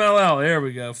 CMLL. There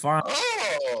we go. Fine.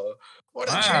 Oh, what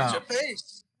a change of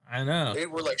pace. I know. They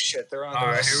were like shit. They're on the All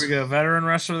right, here we go. Veteran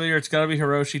wrestler of the year. It's got to be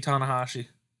Hiroshi Tanahashi.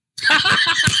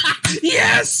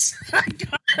 Yes!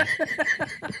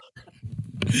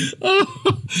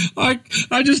 Oh,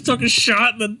 I just took a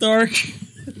shot in the dark.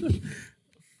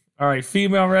 All right,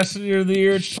 female wrestler of the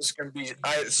year. It's going to be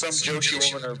some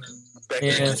Joshi woman or Becky.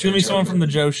 Yeah, it's going to be someone from the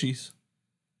Joshis.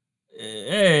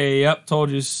 Hey, yep, told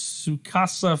you.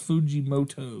 Tsukasa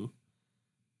Fujimoto.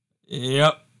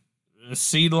 Yep.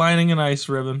 Seed lining and ice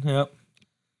ribbon. Yep.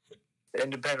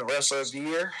 Independent wrestler of the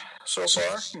year so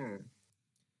far.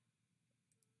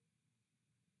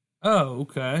 Oh,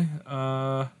 okay.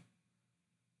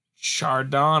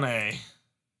 Chardonnay.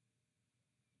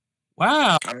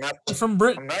 Wow. I'm not. From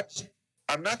Britain.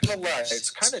 I'm not gonna lie. It's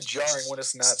kind of jarring when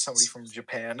it's not somebody from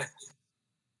Japan.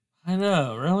 I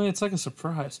know, really? It's like a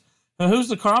surprise. Now, who's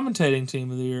the commentating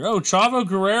team of the year? Oh, Chavo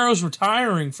Guerrero's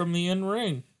retiring from the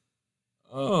in-ring.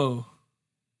 Oh.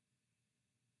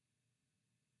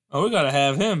 Oh, we gotta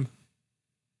have him.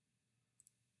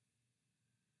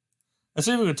 Let's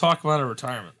see if we can talk about a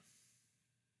retirement.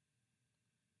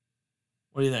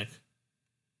 What do you think?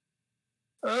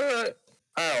 I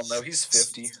don't know. He's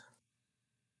 50.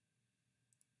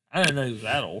 I didn't know he was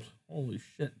that old. Holy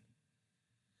shit.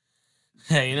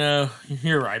 Hey,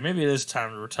 you're right. Maybe it is time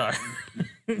to retire.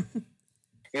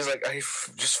 He's like,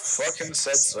 just fucking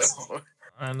said so.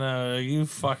 I know, you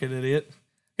fucking idiot.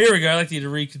 Here we go. I'd like you to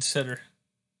reconsider.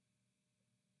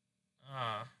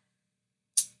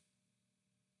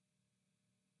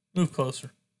 Move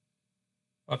closer.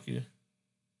 Fuck you.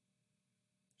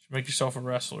 Should make yourself a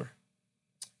wrestler.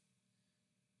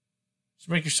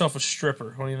 Should make yourself a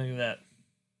stripper. What do you think of that?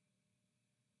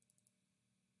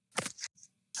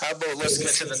 How about let's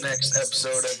get to the next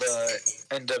episode of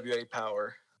NWA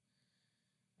Power.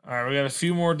 All right, we got a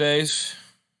few more days.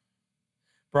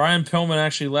 Brian Pillman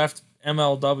actually left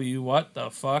MLW. What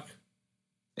the fuck?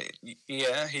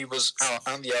 Yeah, he was out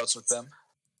on the outs with them.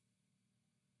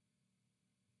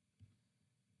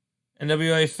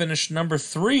 NWA finished number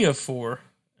 3 of 4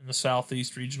 in the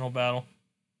Southeast Regional Battle.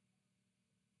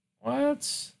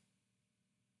 What?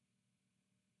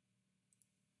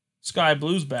 Sky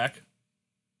Blue's back.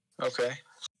 Okay.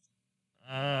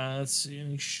 Let's see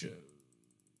any shows.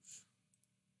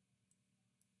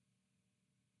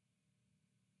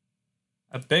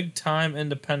 A big time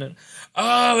independent.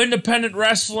 Oh, independent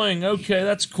wrestling. Okay,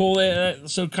 that's cool.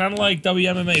 So kind of like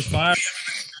WMMA 5,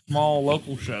 small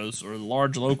local shows or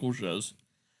large local shows.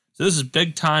 So this is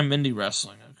big time indie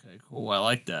wrestling. Okay, cool. I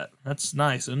like that. That's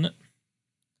nice, isn't it?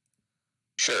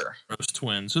 Sure. Rose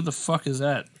Twins. Who the fuck is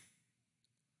that?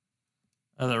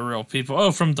 Other real people.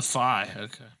 Oh, from Defy.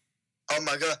 Okay. Oh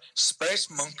my god, Space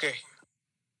Monkey.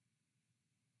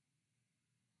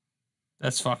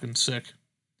 That's fucking sick.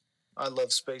 I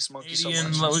love Space Monkey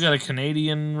Canadian, so much. we got a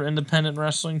Canadian independent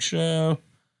wrestling show.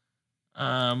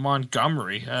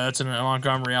 Montgomery. That's in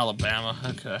Montgomery, Alabama.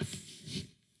 Okay.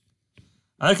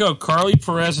 I like how Carly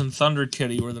Perez and Thunder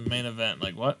Kitty were the main event.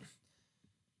 Like, what?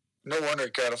 No wonder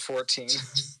it got a 14.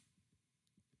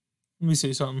 Let me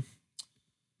see something.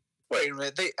 Wait a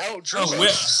minute, they outdrew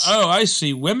us. I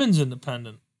see. Women's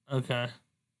independent. Okay.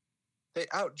 They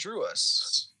outdrew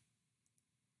us.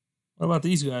 What about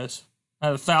these guys?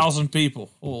 Had 1,000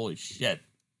 people. Holy shit.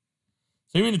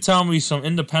 So you mean to tell me some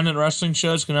independent wrestling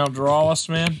shows can outdraw us,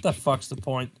 man? What the fuck's the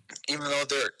point? Even though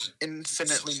they're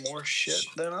infinitely more shit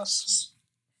than us?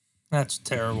 That's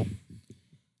terrible.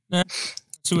 Let's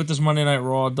see what this Monday Night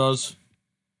Raw does.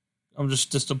 I'm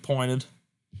just disappointed.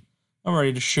 I'm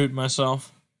ready to shoot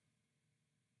myself.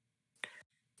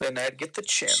 Then I'd get the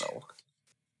channel.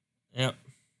 Yep.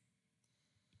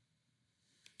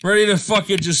 Ready to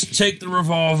fucking just take the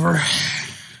revolver.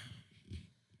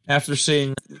 After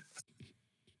seeing...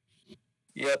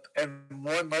 Yep, and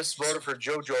one less voter for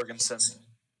Joe Jorgensen.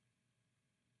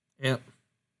 Yep.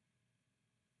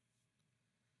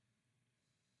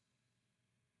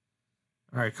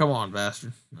 Alright, come on,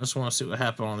 bastard. I just want to see what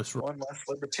happened on this road. One less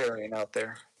libertarian out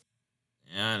there.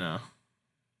 Yeah, I know.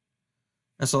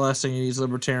 That's the last thing you need is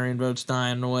libertarian votes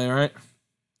dying away, right?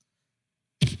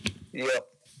 Yep.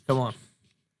 Come on.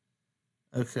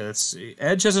 Okay, let's see.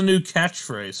 Edge has a new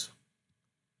catchphrase.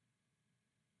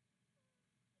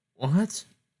 What?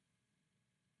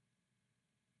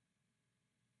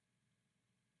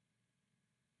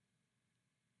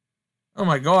 Oh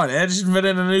my god, Edge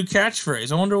invented a new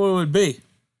catchphrase. I wonder what it would be.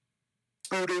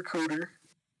 Scooter cooter.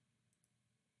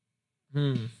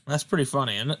 That's pretty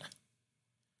funny, isn't it?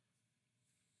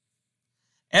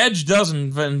 Edge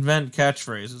doesn't invent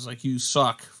catchphrases like "you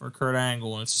suck" for Kurt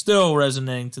Angle, and it's still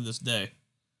resonating to this day.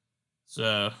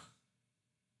 So,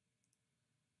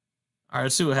 alright,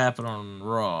 let's see what happened on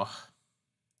Raw.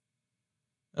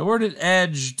 Now, where did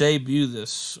Edge debut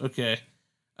this? Okay,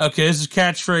 this is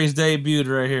catchphrase debuted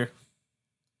right here.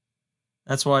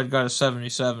 That's why it got a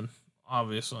 77,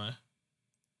 obviously.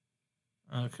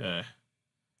 Okay.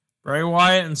 Bray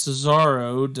Wyatt and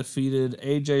Cesaro defeated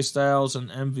AJ Styles and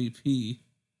MVP.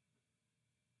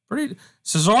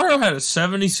 Cesaro had a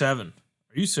 77.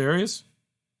 Are you serious?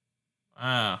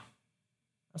 Wow.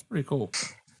 That's pretty cool.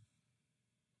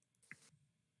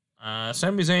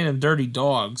 Sami Zayn and Dirty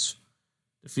Dogs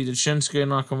defeated Shinsuke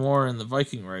Nakamura and the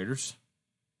Viking Raiders.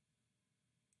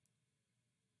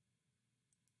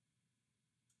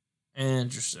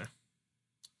 Interesting.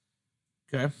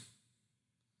 Okay.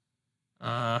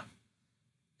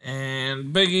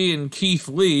 And Big E and Keith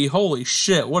Lee. Holy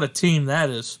shit, what a team that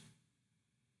is.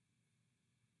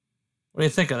 What do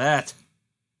you think of that?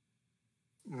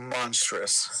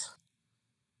 Monstrous.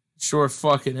 Sure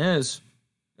fucking is.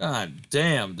 God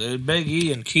damn, dude. Big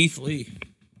E and Keith Lee.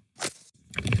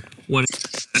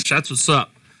 That's what's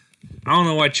up. I don't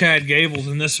know why Chad Gable's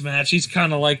in this match. He's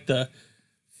kind of like the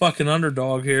fucking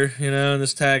underdog here, you know, in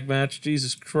this tag match.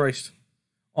 Jesus Christ.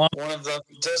 One of them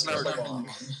does not belong.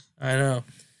 I know.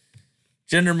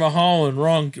 Jinder Mahal and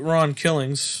Ron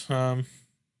Killings.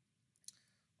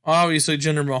 Obviously,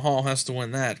 Jinder Mahal has to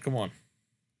win that. Come on.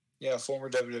 Yeah, former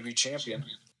WWE champion.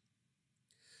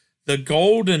 The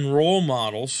Golden Role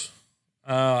Models.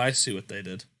 Oh, I see what they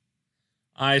did.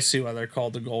 I see why they're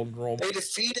called the Golden Role Models. They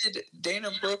defeated Dana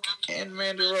Brooke and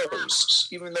Mandy Rose,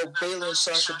 even though Bayley and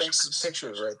Sasha Banks'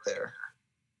 picture is right there.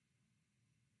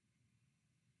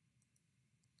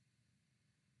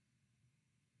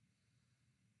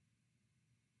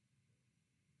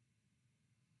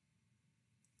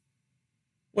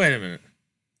 Wait a minute.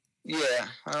 Yeah,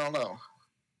 I don't know.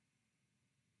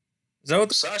 Is that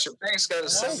what Sasha Banks got a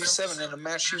 77 in a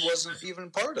match she wasn't even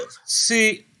part of?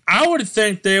 See, I would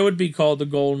think they would be called the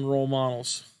Golden Role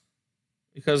Models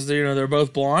because they're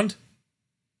both blonde.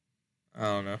 I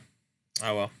don't know.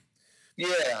 Oh well.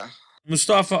 Yeah.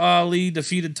 Mustafa Ali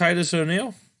defeated Titus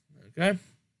O'Neil. Okay,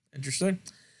 interesting.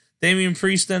 Damian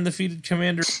Priest then defeated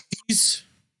Commander Peace,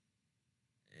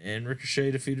 and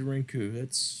Ricochet defeated Rinku.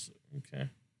 That's okay.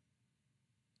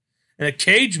 And a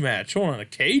cage match. Hold on, a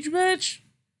cage match?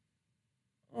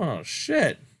 Oh,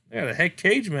 shit. They got a heck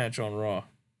cage match on Raw.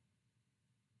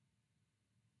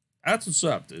 That's what's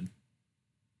up, dude.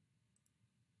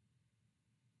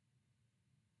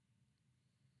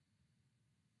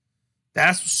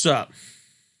 That's what's up.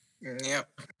 Yep.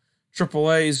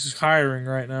 Triple A's hiring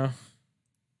right now.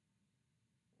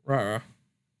 Right.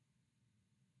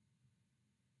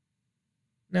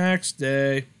 Next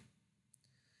day.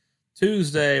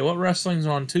 Tuesday. What wrestling's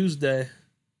on Tuesday?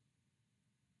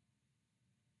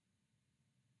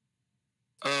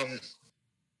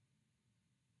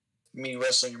 Me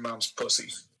wrestling your mom's pussy.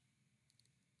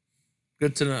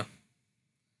 Good to know.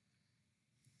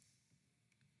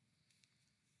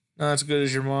 Not as good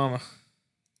as your mama.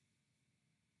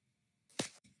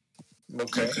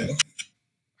 Okay.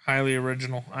 Highly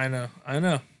original. I know.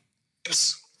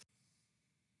 Yes.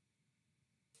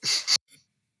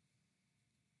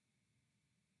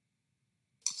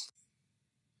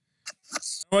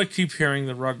 I keep hearing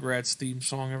the Rugrats theme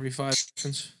song every 5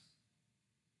 seconds.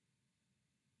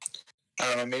 I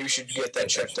don't know. Maybe we should get that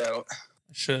checked out. I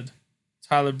should.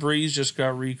 Tyler Breeze just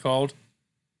got recalled.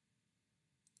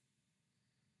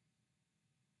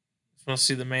 Just want to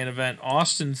see the main event.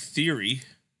 Austin Theory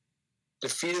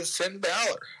defeated Finn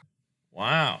Balor.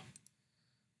 Wow.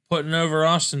 Putting over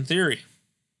Austin Theory.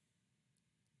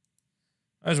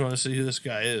 I just want to see who this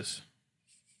guy is.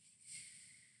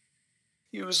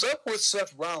 He was up with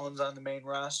Seth Rollins on the main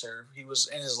roster. He was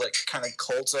in his kind of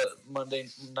cult Monday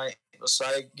Night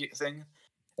Messiah thing.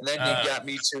 And then he got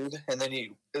Me Too'd. And then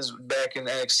he is back in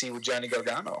NXT with Johnny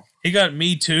Gargano. He got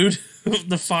Me Too'd?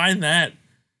 Define that.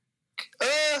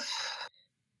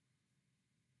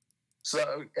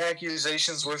 So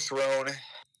accusations were thrown.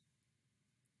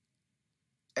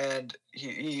 And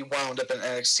he wound up in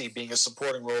NXT being a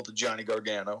supporting role to Johnny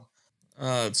Gargano.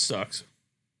 It sucks.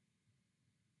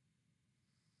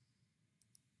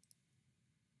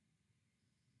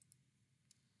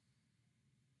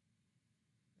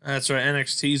 That's right.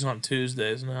 NXT's on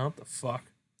Tuesdays now. What the fuck?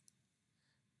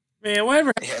 Man,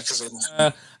 whatever.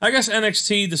 Yeah, I guess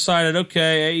NXT decided,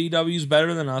 okay, AEW's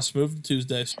better than us. Move to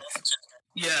Tuesdays.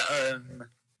 Yeah,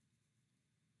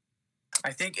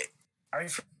 I forget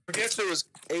if it was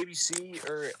ABC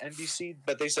or NBC,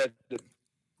 but they said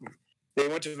they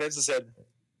went to Vince and said,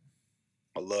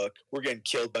 "Oh, look, we're getting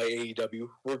killed by AEW.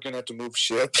 We're gonna have to move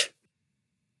ship."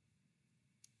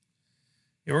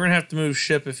 Yeah, we're gonna have to move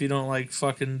ship if you don't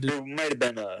fucking do. It might have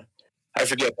been I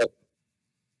forget, but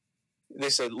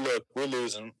they said, "Look, we're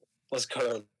losing. Let's cut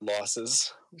our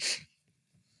losses."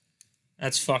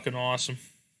 That's fucking awesome.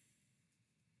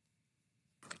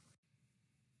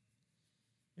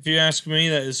 If you ask me,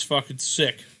 that is fucking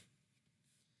sick.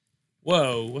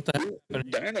 Whoa, what the hell?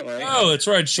 Dynamite. Oh, that's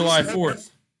right, July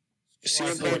 4th.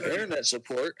 Internet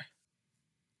support.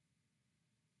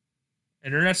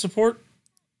 Internet support?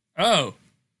 Oh.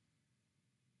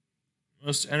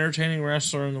 Most entertaining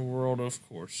wrestler in the world, of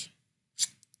course.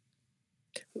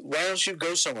 Why don't you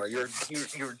go somewhere? You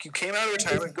came out of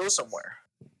retirement. Go somewhere.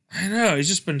 I know. He's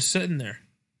just been sitting there.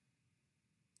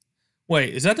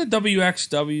 Wait, is that the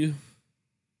WXW?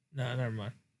 No, never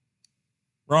mind.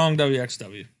 Wrong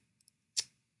WXW.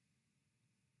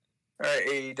 All right,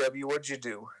 AEW, what'd you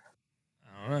do?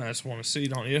 I don't know. I just want to see,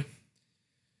 don't you?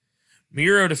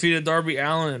 Miro defeated Darby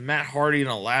Allin and Matt Hardy in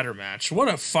a ladder match. What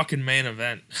a fucking main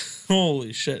event.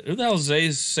 Holy shit. Who the hell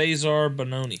is Cesar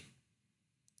Bononi?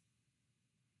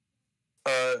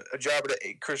 A job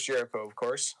at Chris Jericho, of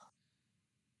course.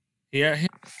 Yeah, he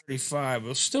 35. It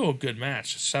was still a good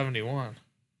match. 71.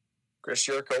 Chris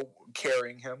Jericho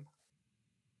carrying him.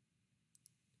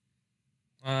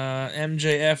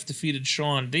 MJF defeated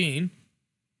Shawn Dean.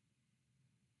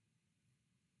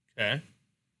 Okay.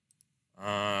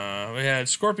 We had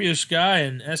Scorpio Sky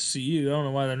and SCU. I don't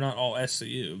know why they're not all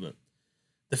SCU, but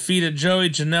defeated Joey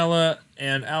Janela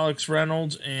and Alex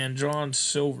Reynolds and John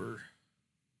Silver.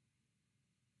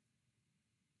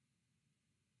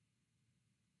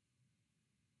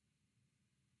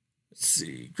 Let's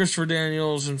see. Christopher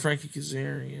Daniels and Frankie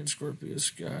Kazarian, Scorpio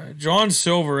Sky. John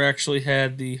Silver actually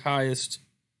had the highest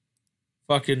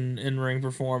fucking in-ring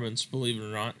performance, believe it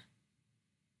or not.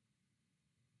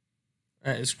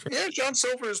 That is crazy. Yeah, John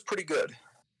Silver is pretty good.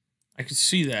 I could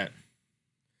see that.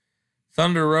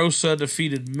 Thunder Rosa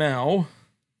defeated Mel.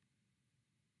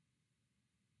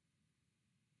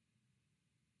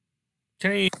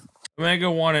 Kenny Omega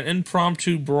won an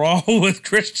impromptu brawl with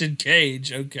Christian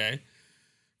Cage. Okay.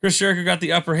 Chris Jericho got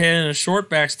the upper hand in a short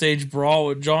backstage brawl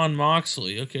with Jon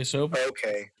Moxley. Okay, so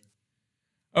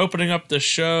opening up the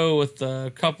show with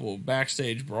a couple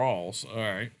backstage brawls. All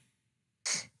right.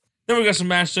 Then we got some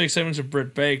match day segments of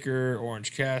Britt Baker,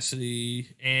 Orange Cassidy,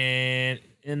 and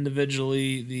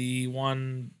individually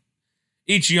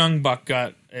each young buck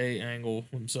got a angle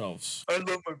themselves. I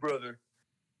love my brother.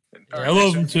 Yeah, I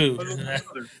love him too.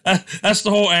 That's the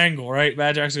whole angle, right?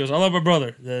 Matt Jackson goes, I love my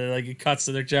brother. Then like he cuts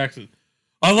to Nick Jackson.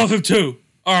 I love him too.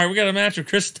 All right, we got a match with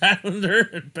Chris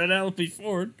Statlander and Penelope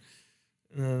Ford.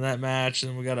 And then that match,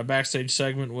 and we got a backstage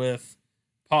segment with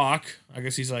Pac. I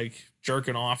guess he's like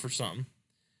jerking off or something.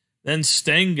 Then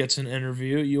Sting gets an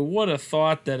interview. You would have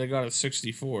thought that it got a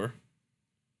 64.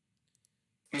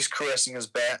 He's caressing his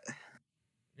bat.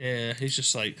 Yeah, he's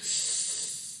just like,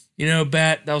 you know,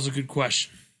 Bat, that was a good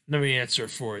question. Let me answer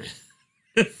it for you.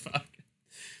 Fuck.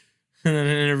 And then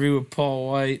an interview with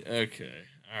Paul White. Okay.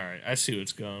 All right. I see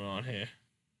what's going on here.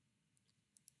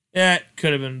 Yeah, it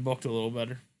could have been booked a little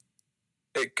better.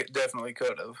 It definitely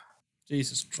could have.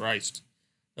 Jesus Christ.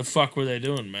 The fuck were they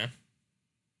doing, man?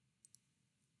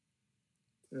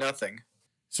 Nothing.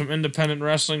 Some independent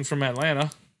wrestling from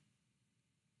Atlanta.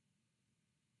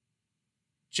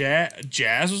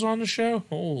 Jazz was on the show?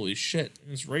 Holy shit.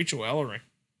 It's Rachel Ellering.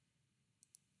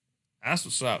 That's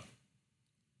what's up.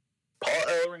 Paul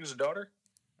Ellering's daughter?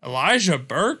 Elijah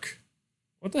Burke?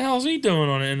 What the hell is he doing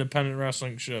on an independent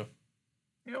wrestling show?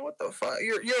 You know what the fuck?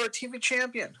 You're a TV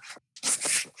champion.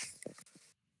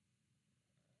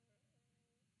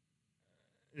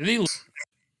 Did he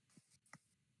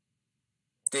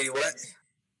what?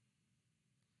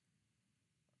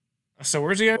 I said,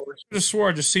 where's he at? I just swore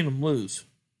I just seen him lose.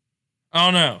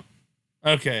 Oh, no.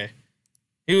 Okay.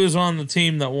 He was on the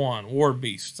team that won. War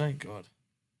Beast. Thank God.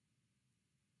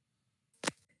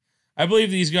 I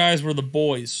believe these guys were the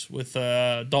boys with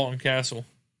Dalton Castle.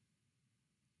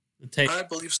 I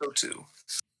believe so, too.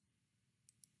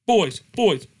 Boys.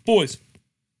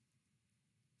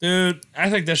 Dude, I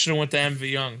think that should have went to MV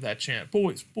Young, that chant.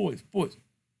 Boys.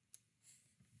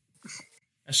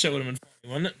 That shit would have been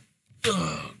funny, wouldn't it?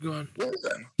 Oh, God.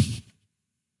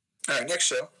 All right, next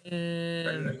show.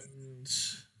 And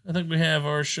I think we have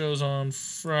our shows on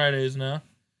Fridays now.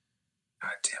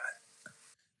 God damn it.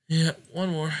 Yeah, one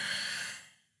more.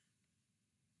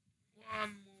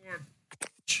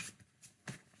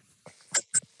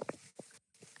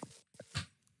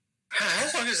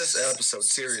 How long is this episode?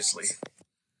 Seriously.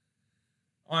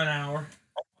 1 hour.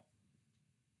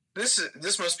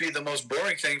 This must be the most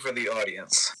boring thing for the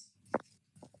audience.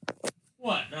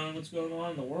 What? Knowing what's going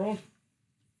on in the world?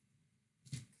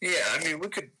 Yeah, I mean, we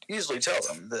could easily tell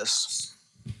them this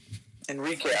in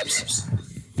recaps.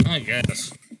 I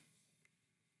guess.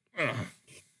 Ugh.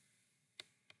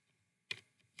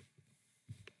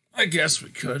 I guess we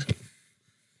could.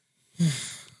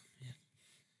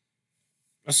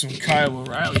 Got some Kyle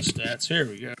O'Reilly stats. Here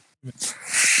we go.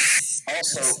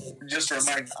 Also, just a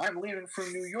reminder, I'm leaving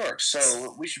from New York,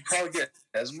 so we should probably get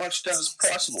as much done as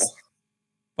possible.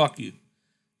 Fuck you.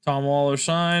 Tom Waller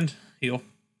signed. Heel.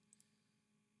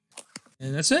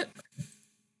 And that's it.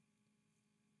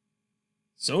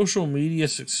 Social media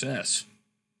success.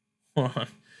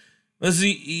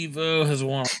 Lizzie Evo has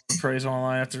won praise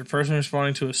online after a person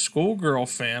responding to a schoolgirl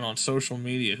fan on social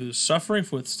media who's suffering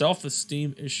with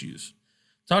self-esteem issues.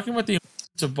 Talking about the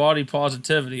importance of body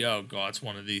positivity. Oh, God, it's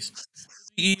one of these.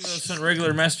 Evo sent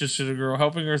regular messages to the girl,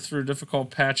 helping her through a difficult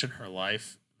patch in her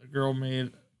life. The girl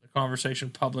made the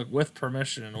conversation public with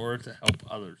permission in order to help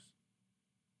others.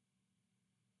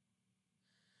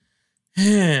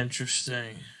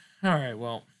 Interesting. All right,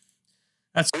 well,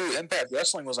 that's. Ooh, Impact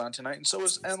Wrestling was on tonight, and so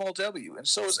was MLW, and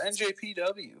so was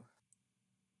NJPW.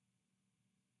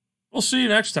 We'll see you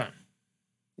next time.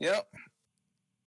 Yep.